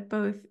 Even though they're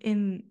both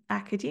in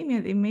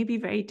academia, they may be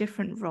very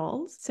different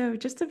roles. So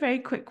just a very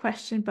quick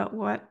question, but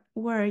what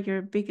were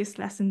your biggest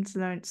lessons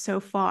learned so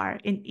far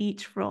in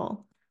each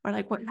role? Or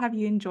like, what have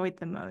you enjoyed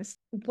the most?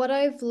 what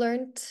I've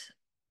learned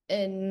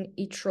in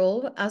each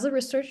role as a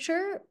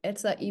researcher,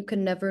 it's that you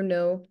can never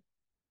know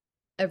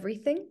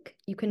everything.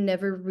 You can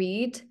never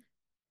read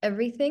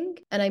everything.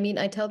 And I mean,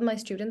 I tell my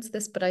students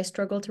this, but I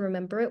struggle to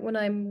remember it when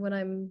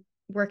I'm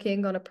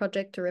working on a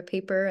project or a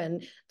paper.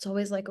 And it's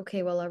always like,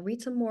 okay, well, I'll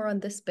read some more on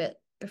this bit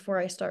before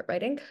I start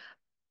writing.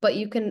 But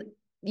you can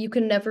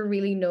never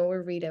really know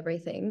or read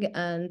everything.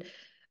 And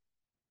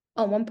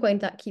on one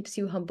point, that keeps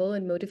you humble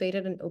and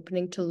motivated and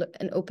open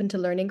to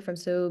learning from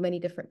so many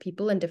different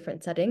people in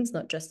different settings,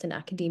 not just in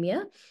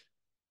academia.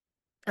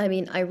 I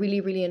mean, I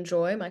really, really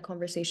enjoy my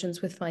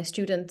conversations with my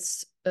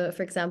students,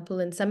 for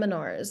example, in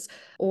seminars,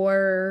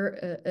 or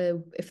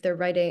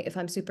if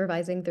I'm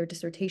supervising their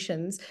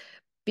dissertations,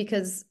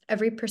 because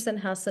every person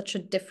has such a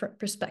different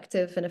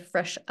perspective and a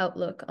fresh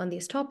outlook on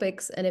these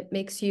topics, and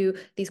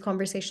these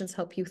conversations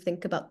help you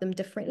think about them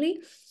differently.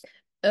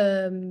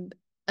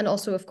 And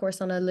also, of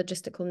course, on a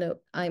logistical note,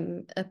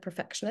 I'm a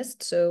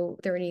perfectionist, so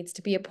there needs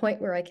to be a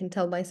point where I can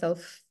tell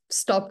myself,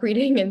 stop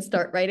reading and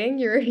start writing.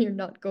 You're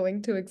not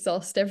going to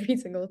exhaust every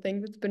single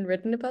thing that's been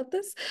written about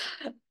this.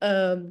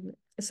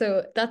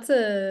 So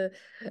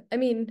I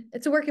mean,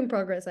 it's a work in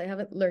progress. I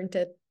haven't learned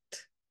it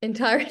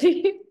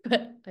entirely,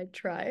 but I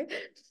try.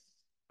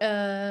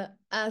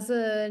 As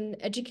an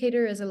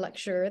educator, as a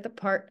lecturer, the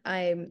part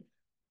I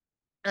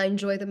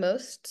enjoy the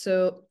most.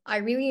 So I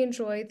really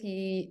enjoy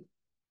the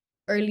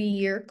early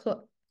year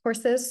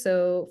courses.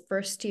 So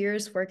first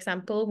years, for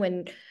example,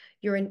 when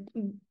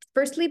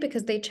firstly,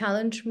 because they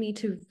challenge me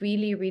to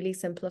really, really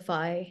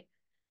simplify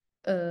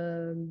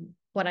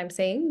what I'm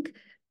saying.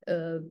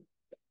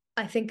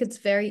 I think it's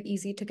very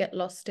easy to get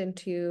lost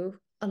into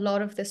a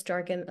lot of this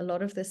jargon, a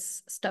lot of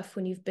this stuff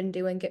when you've been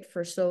doing it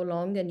for so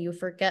long, and you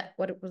forget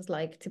what it was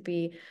like to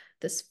be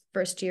this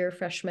first year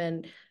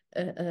freshman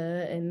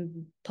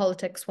in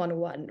politics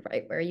 101,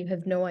 right? Where you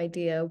have no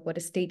idea what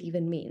a state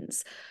even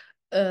means.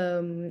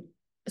 So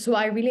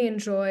I really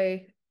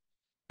enjoy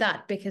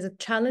that because it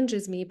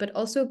challenges me, but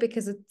also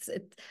because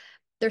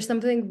there's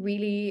something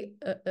really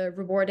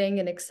rewarding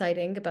and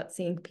exciting about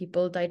seeing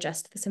people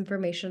digest this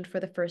information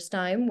for the first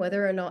time,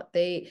 whether or not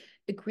they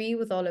agree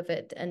with all of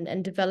it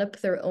and develop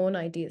their own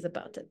ideas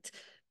about it.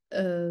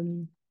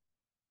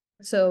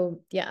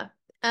 So yeah,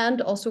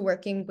 and also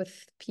working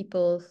with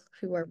people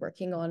who are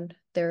working on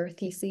their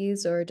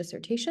theses or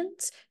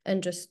dissertations,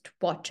 and just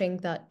watching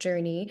that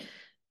journey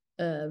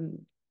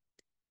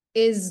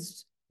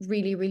is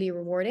really, really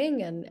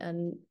rewarding,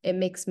 and it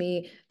makes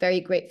me very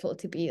grateful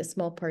to be a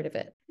small part of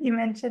it. You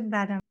mentioned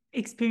that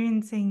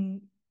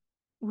experiencing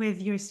with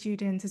your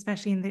students,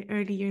 especially in the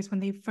early years when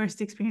they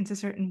first experience a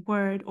certain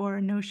word or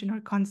a notion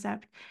or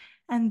concept,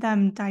 and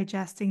them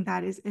digesting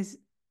that is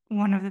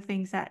one of the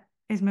things that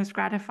is most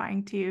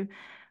gratifying to you.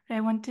 But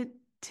I wanted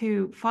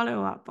to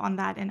follow up on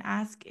that and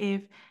ask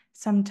if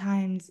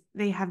sometimes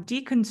they have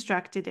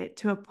deconstructed it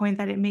to a point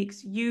that it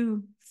makes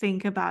you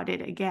think about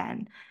it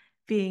again,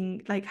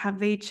 being like, have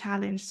they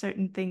challenged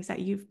certain things that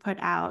you've put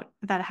out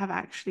that have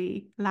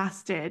actually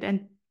lasted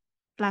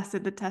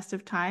the test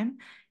of time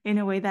in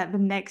a way that the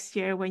next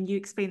year when you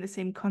explain the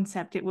same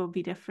concept, it will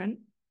be different?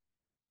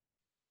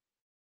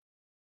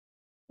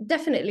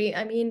 Definitely.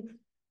 I mean,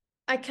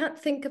 I can't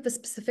think of a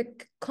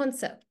specific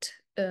concept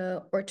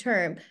or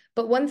term,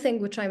 but one thing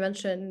which I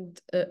mentioned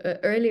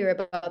earlier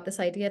about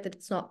this idea that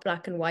it's not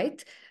black and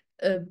white,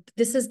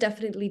 this has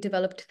definitely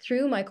developed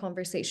through my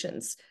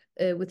conversations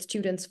with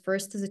students,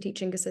 first as a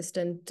teaching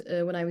assistant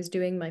when I was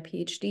doing my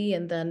PhD,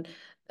 and then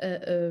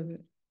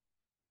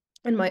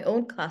in my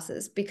own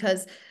classes,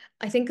 because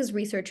I think as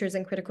researchers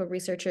and critical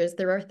researchers,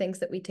 there are things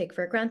that we take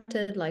for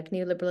granted, like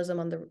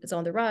neoliberalism is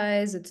on the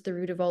rise, it's the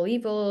root of all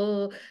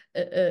evil,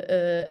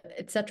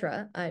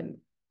 etc. I'm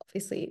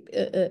obviously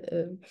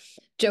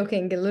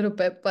joking a little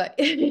bit, but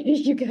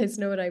you guys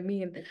know what I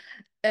mean.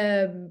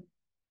 And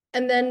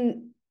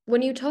then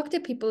when you talk to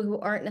people who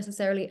aren't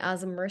necessarily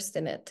as immersed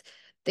in it,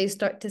 they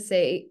start to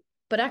say,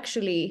 but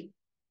actually,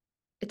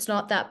 it's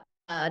not that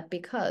bad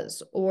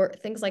because, or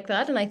things like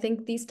that. And I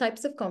think these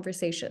types of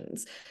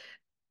conversations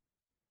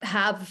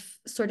have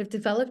sort of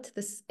developed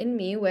this in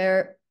me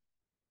where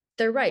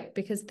they're right,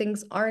 because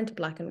things aren't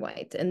black and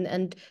white,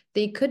 and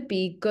they could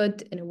be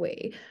good in a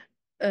way.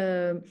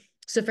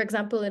 So for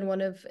example, in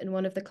one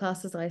of the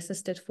classes I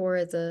assisted for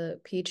as a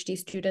PhD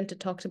student, it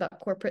talked about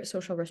corporate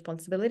social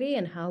responsibility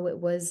and how it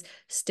was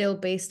still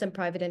based on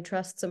private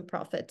interests and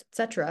profit,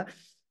 etc.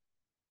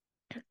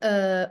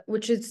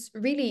 Which is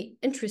really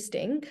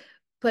interesting.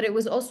 But it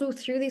was also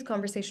through these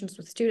conversations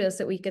with students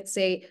that we could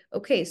say,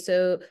 okay,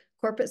 so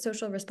corporate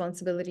social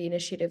responsibility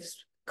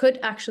initiatives could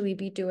actually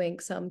be doing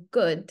some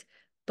good,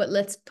 but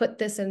let's put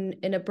this in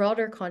a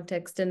broader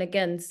context and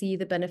again, see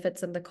the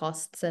benefits and the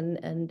costs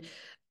and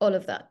all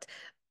of that.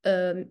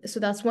 So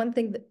that's one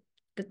thing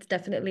that's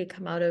definitely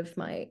come out of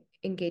my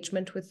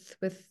engagement with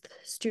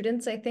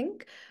students, I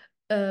think.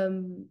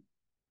 And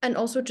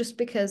also just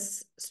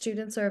because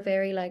students are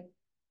very like,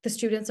 the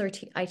students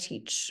I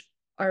teach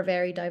are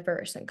very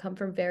diverse and come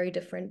from very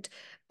different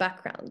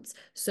backgrounds.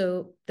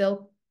 So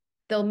they'll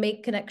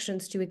make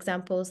connections to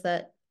examples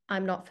that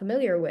I'm not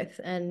familiar with.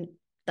 And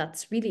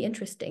that's really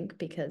interesting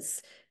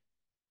because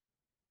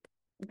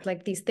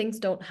like these things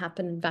don't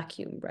happen in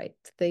vacuum, right?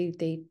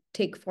 They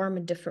take form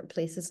in different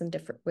places in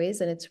different ways.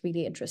 And it's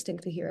really interesting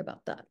to hear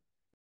about that.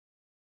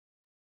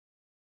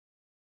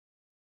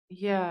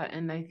 Yeah,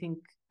 and I think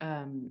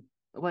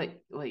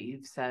what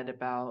you've said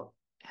about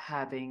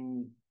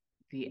having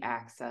the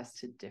access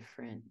to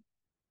different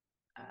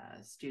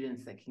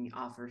students that can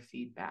offer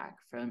feedback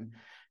from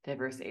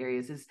diverse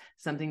areas is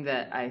something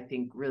that I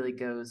think really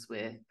goes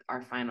with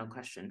our final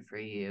question for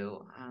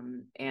you.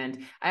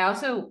 And I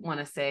also want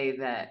to say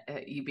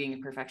that you being a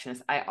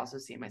perfectionist, I also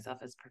see myself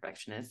as a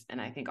perfectionist,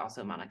 and I think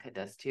also Monica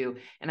does too.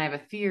 And I have a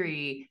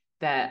theory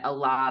that a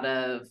lot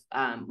of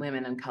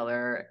women of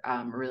color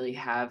really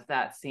have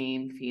that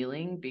same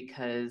feeling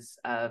because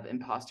of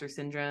imposter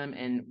syndrome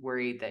and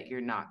worried that you're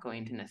not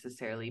going to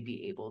necessarily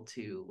be able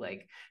to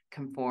like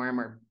conform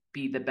or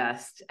be the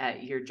best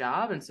at your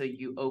job. And so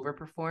you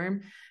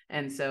overperform.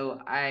 And so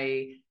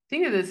I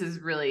think that this is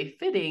really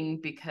fitting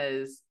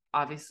because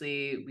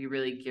obviously we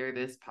really gear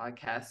this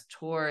podcast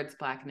towards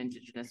Black and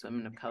Indigenous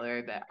women of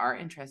color that are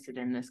interested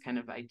in this kind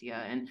of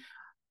idea. And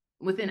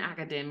within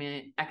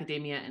academia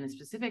and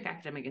specific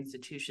academic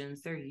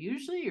institutions, they're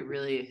usually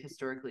really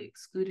historically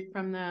excluded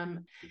from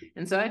them.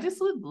 And so I just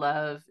would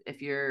love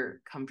if you're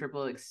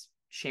comfortable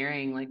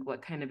sharing like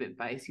what kind of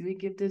advice you would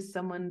give to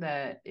someone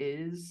that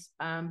is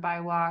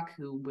BIWOC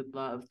who would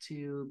love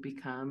to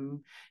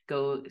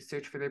go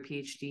search for their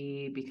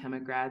PhD, become a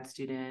grad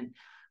student,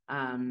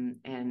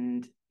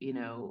 and you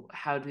know,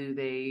 how do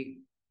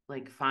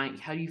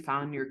you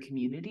found your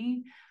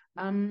community?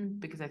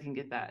 Because I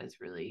think that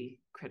is really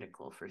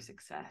critical for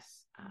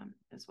success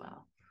as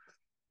well.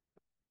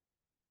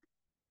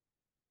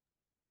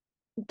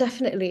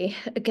 Definitely.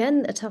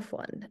 Again, a tough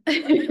one.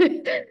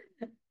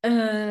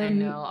 I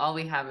know all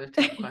we have are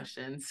tough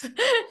questions.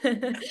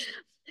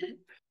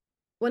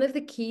 One of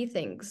the key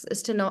things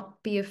is to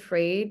not be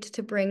afraid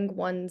to bring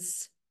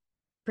one's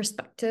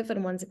perspective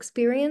and one's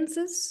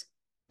experiences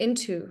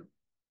into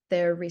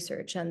their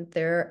research and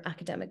their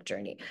academic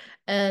journey.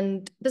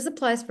 And this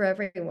applies for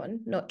everyone,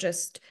 not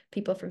just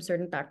people from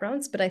certain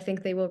backgrounds, but I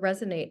think they will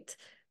resonate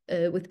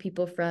with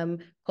people from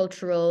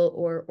cultural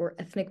or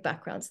ethnic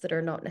backgrounds that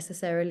are not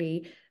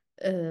necessarily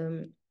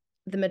the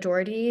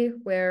majority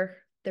where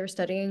they're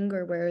studying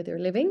or where they're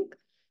living.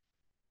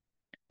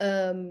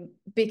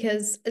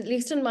 Because at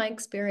least in my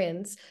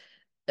experience,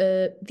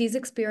 these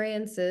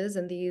experiences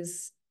and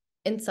these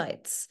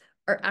insights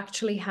are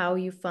actually how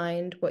you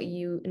find what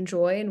you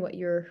enjoy and what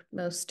you're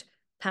most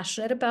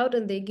passionate about,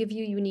 and they give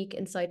you unique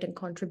insight and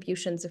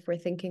contributions if we're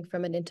thinking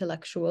from an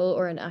intellectual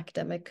or an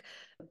academic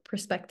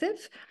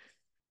perspective.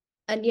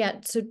 And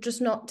yet, so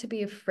just not to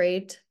be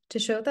afraid to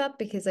show that,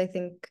 because I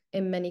think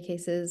in many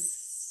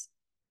cases,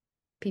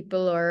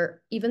 people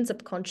are even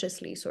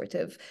subconsciously sort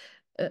of,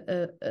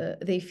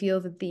 they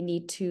feel that they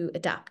need to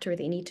adapt, or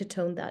they need to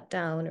tone that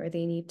down, or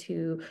they need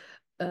to,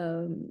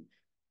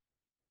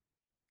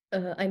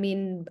 I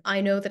mean,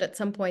 I know that at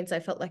some points I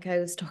felt like I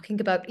was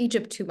talking about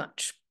Egypt too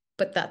much,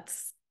 but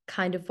that's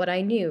kind of what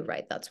I knew,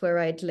 right? That's where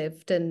I'd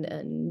lived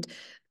and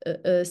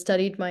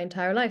studied my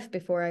entire life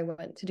before I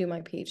went to do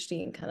my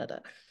PhD in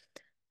Canada.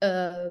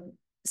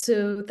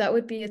 So that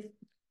would be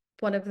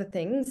one of the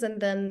things.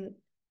 And then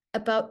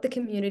about the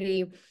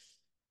community,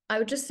 I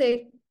would just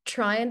say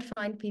try and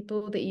find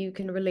people that you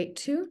can relate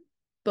to,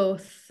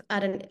 both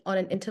on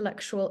an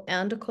intellectual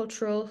and a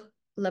cultural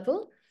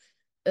level.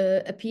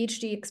 A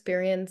PhD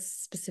experience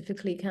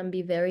specifically can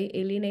be very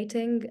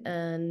alienating,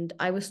 and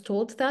I was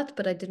told that,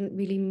 but I didn't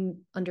really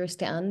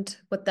understand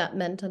what that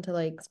meant until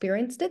I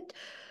experienced it.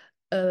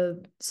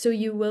 So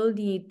you will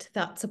need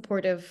that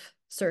supportive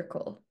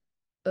circle,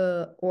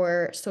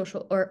 or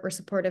social or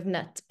supportive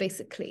net,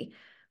 basically,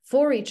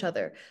 for each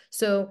other.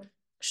 So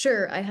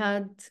sure, I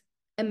had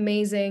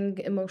amazing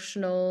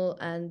emotional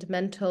and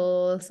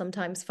mental,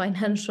 sometimes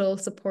financial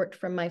support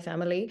from my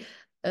family,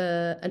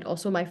 and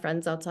also my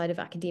friends outside of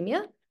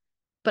academia.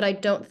 But I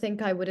don't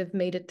think I would have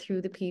made it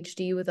through the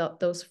PhD without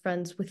those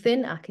friends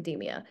within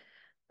academia,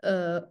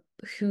 uh,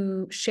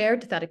 who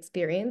shared that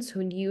experience,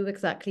 who knew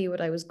exactly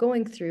what I was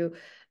going through.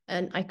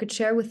 And I could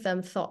share with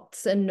them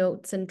thoughts and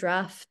notes and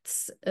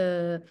drafts,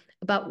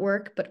 about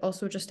work, but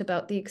also just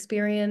about the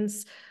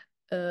experience,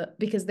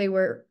 because they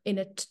were in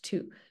it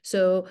too.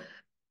 So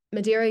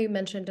Madeira, you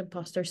mentioned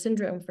imposter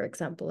syndrome, for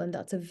example, and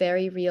that's a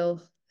very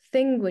real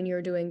thing when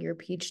you're doing your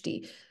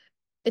PhD.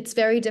 It's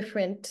very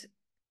different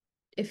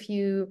if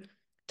you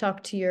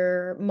talk to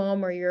your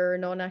mom or your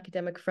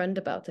non-academic friend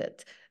about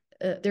it.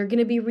 They're going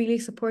to be really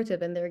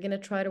supportive and they're going to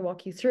try to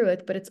walk you through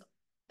it, but it's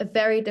a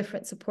very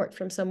different support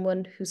from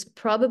someone who's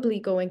probably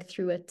going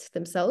through it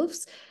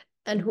themselves,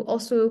 and who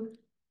also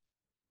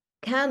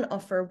can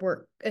offer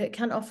work,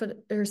 can offer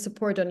their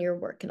support on your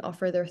work and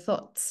offer their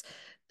thoughts,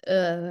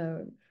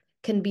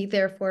 can be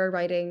there for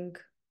writing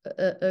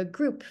a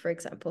group, for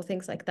example,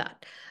 things like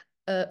that.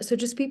 So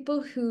just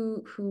people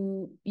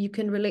who you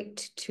can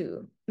relate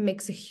to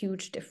makes a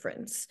huge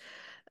difference.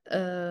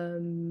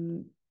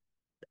 And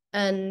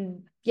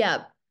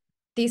yeah,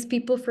 these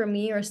people for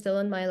me are still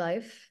in my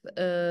life.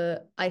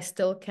 I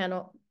still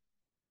cannot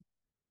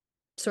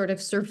sort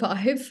of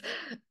survive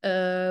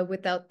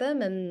without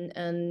them,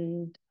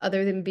 and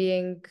other than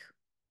being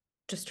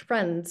just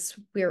friends,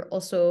 we're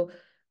also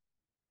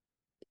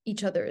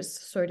each other's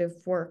sort of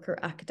work or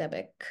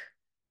academic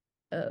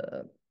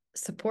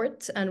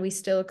support, and we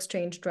still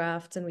exchange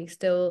drafts, and we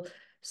still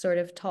sort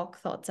of talk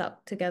thoughts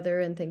out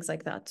together and things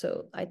like that.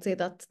 So I'd say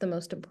that's the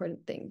most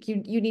important thing.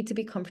 You need to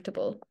be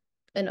comfortable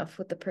enough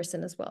with the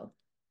person as well.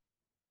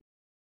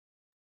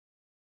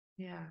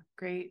 Yeah,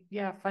 great.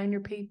 Yeah, find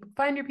your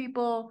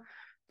people,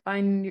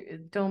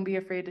 don't be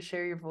afraid to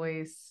share your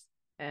voice.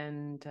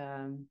 And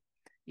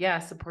yeah,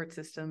 support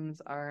systems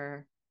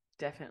are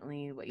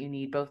definitely what you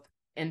need, both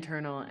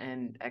internal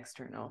and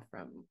external,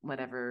 from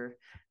whatever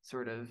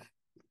sort of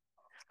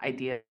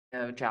idea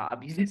of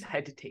job you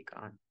decide to take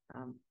on.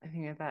 I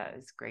think that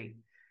is great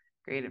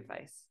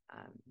advice.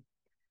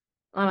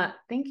 Lama,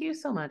 thank you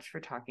so much for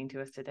talking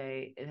to us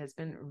today. It has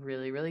been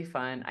really, really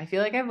fun. I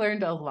feel like I've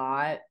learned a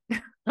lot.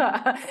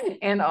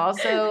 And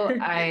also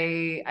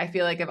I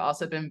feel like I've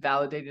also been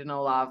validated in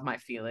a lot of my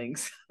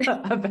feelings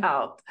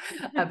about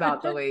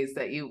the ways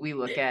that we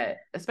look at,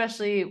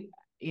 especially,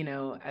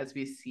 as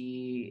we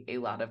see a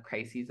lot of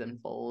crises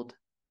unfold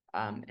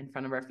in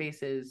front of our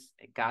faces,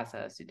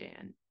 Gaza,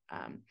 Sudan,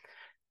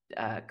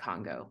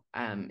 Congo.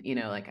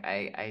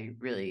 I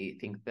really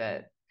think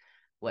that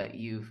what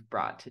you've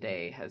brought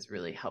today has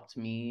really helped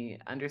me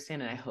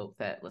understand, and I hope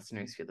that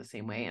listeners feel the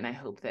same way, and I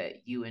hope that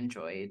you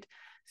enjoyed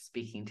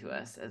speaking to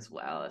us as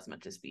well, as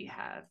much as we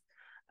have.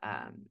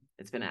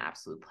 It's been an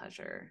absolute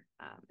pleasure,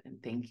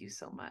 and thank you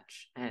so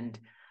much. And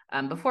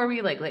before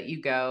we let you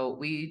go,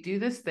 we do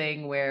this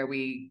thing where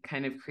we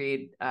kind of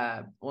create,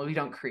 we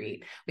don't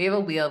create, we have a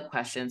wheel of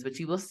questions, which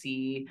you will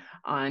see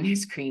on your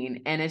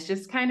screen, and it's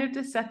just kind of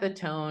to set the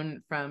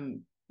tone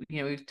from,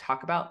 we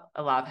talk about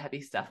a lot of heavy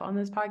stuff on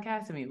this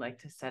podcast, and we like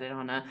to set it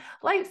on a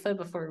light foot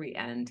before we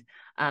end.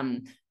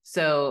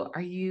 So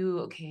are you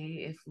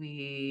okay if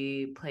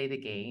we play the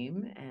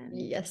game? And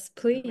yes,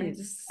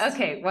 please.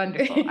 Okay,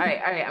 wonderful. All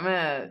right. I'm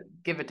gonna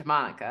give it to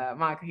Monica.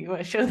 Monica, you want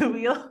to show the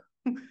wheel?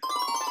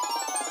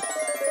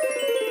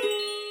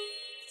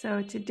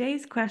 So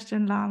today's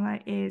question, Lama,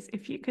 is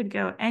if you could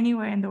go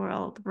anywhere in the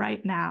world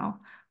right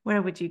now,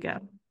 where would you go?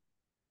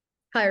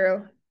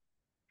 Cairo.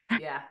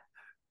 Yeah.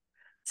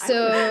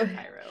 So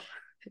Cairo.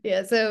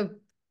 Yeah, so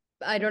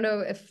I don't know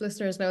if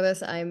listeners know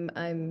this.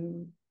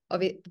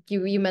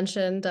 You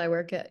mentioned I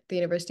work at the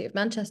University of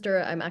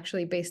Manchester. I'm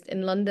actually based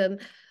in London.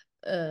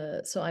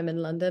 So I'm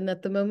in London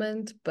at the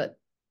moment, but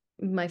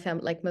my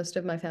family, like most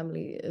of my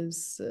family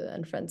is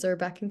and friends are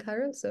back in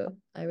Cairo, so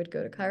I would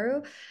go to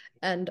Cairo.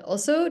 And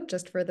also,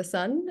 just for the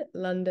sun,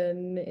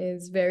 London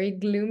is very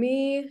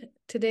gloomy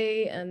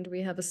today, and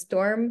we have a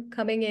storm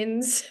coming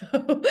in.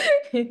 So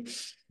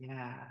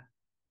Yeah.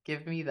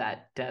 Give me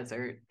that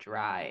desert,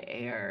 dry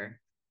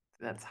air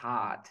that's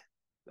hot.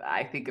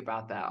 I think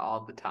about that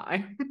all the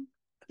time.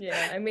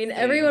 yeah, I mean, Same.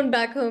 everyone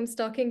back home's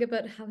talking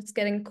about how it's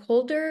getting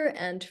colder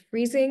and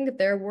freezing.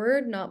 Their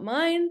word, not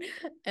mine.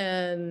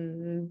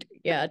 And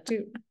yeah,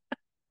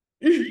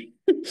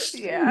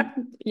 Yeah.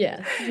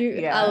 yeah,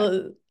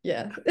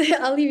 Yeah.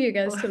 I'll leave you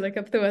guys to look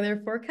up the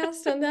weather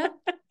forecast on that.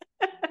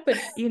 But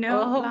Well,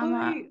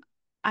 Lama, hopefully,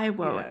 I yeah.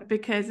 won't,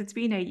 because it's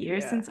been a year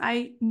Yeah. since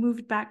I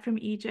moved back from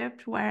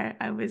Egypt, where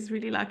I was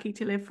really lucky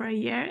to live for a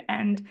year,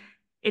 and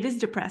it is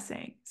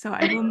depressing. So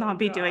I will not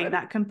be doing God.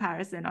 that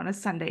comparison on a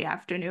Sunday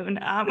afternoon.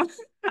 I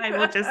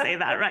will just say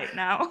that right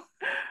now.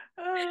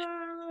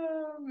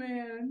 Oh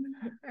man.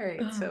 All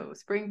right. So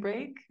spring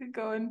break,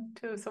 going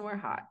to somewhere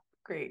hot.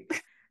 Great.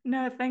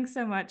 No, thanks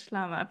so much,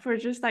 Lama, for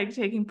just like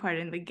taking part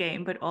in the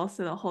game, but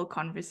also the whole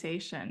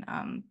conversation.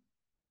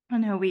 I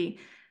know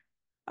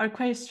our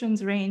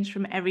questions range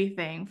from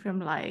everything from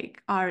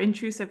like our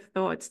intrusive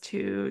thoughts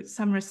to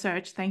some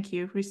research. Thank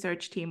you,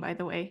 research team, by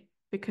the way,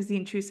 because the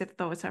intrusive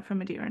thoughts are from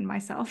Madeira and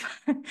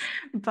myself.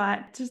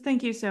 But just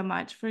thank you so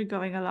much for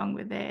going along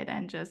with it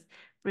and just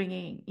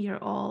bringing your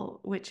all,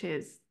 which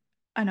is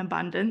an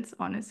abundance,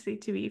 honestly,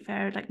 to be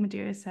fair. Like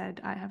Madeira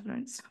said, I have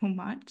learned so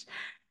much.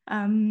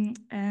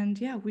 And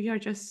yeah, we are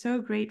just so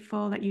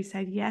grateful that you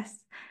said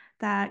yes,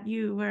 that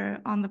you were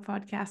on the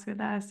podcast with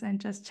us and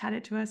just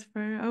chatted to us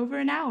for over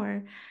an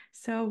hour.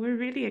 So we're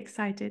really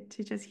excited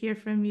to just hear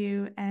from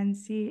you and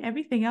see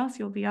everything else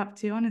you'll be up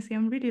to. Honestly,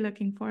 I'm really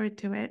looking forward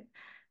to it.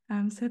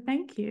 So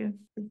thank you.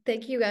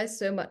 thank you guys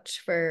so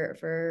much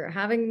for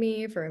having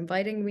me, for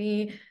inviting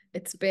me.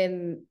 It's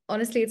been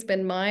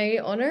my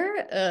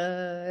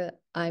honor.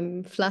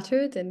 I'm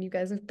flattered, and you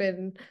guys have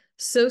been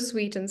so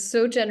sweet and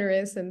so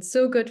generous and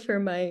so good for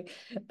my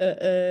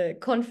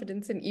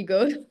confidence and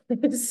ego.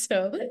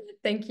 So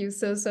thank you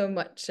so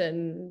much,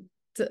 and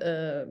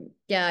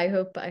yeah, I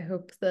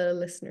hope the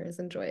listeners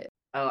enjoy it.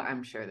 Oh,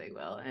 I'm sure they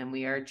will. And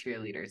we are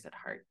cheerleaders at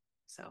heart.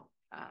 So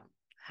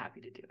happy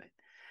to do it.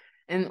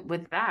 And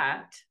with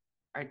that,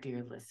 our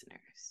dear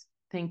listeners,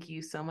 thank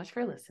you so much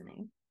for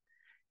listening.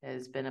 It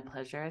has been a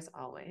pleasure as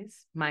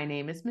always. My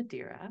name is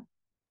Madeira.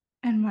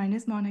 And mine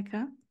is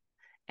Monica.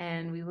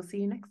 And we will see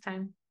you next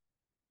time.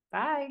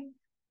 Bye.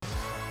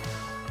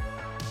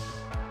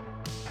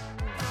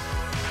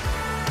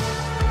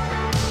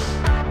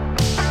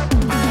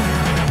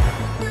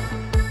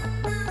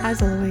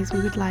 As always,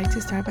 we would like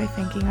to start by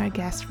thanking our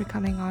guests for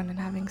coming on and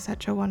having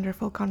such a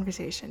wonderful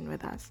conversation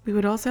with us. We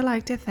would also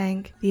like to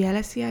thank the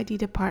LSEID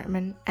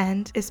department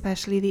and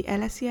especially the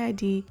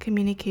LSEID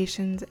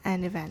communications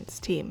and events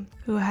team,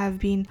 who have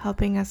been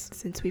helping us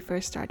since we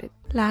first started.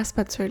 Last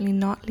but certainly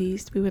not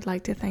least, we would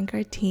like to thank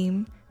our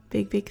team.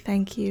 Big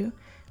thank you,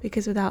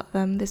 because without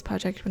them, this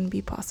project wouldn't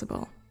be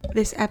possible.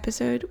 This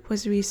episode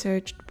was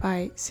researched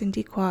by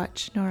Cindy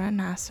Quach, Nora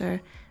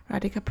Nasser,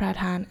 Radhika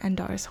Pradhan, and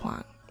Doris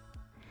Huang.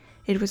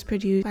 It was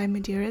produced by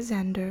Madeira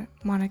Zender,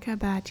 Monica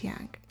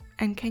Batyang,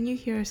 and Can You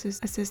Hear Us'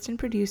 assistant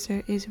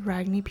producer is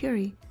Ragni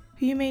Puri,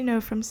 who you may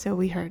know from So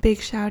We Heard. Big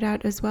shout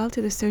out as well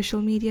to the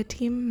social media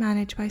team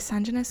managed by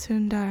Sanjana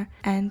Sundar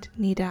and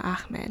Nida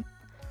Ahmed.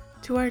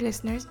 To our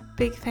listeners,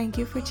 big thank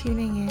you for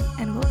tuning in,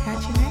 and we'll catch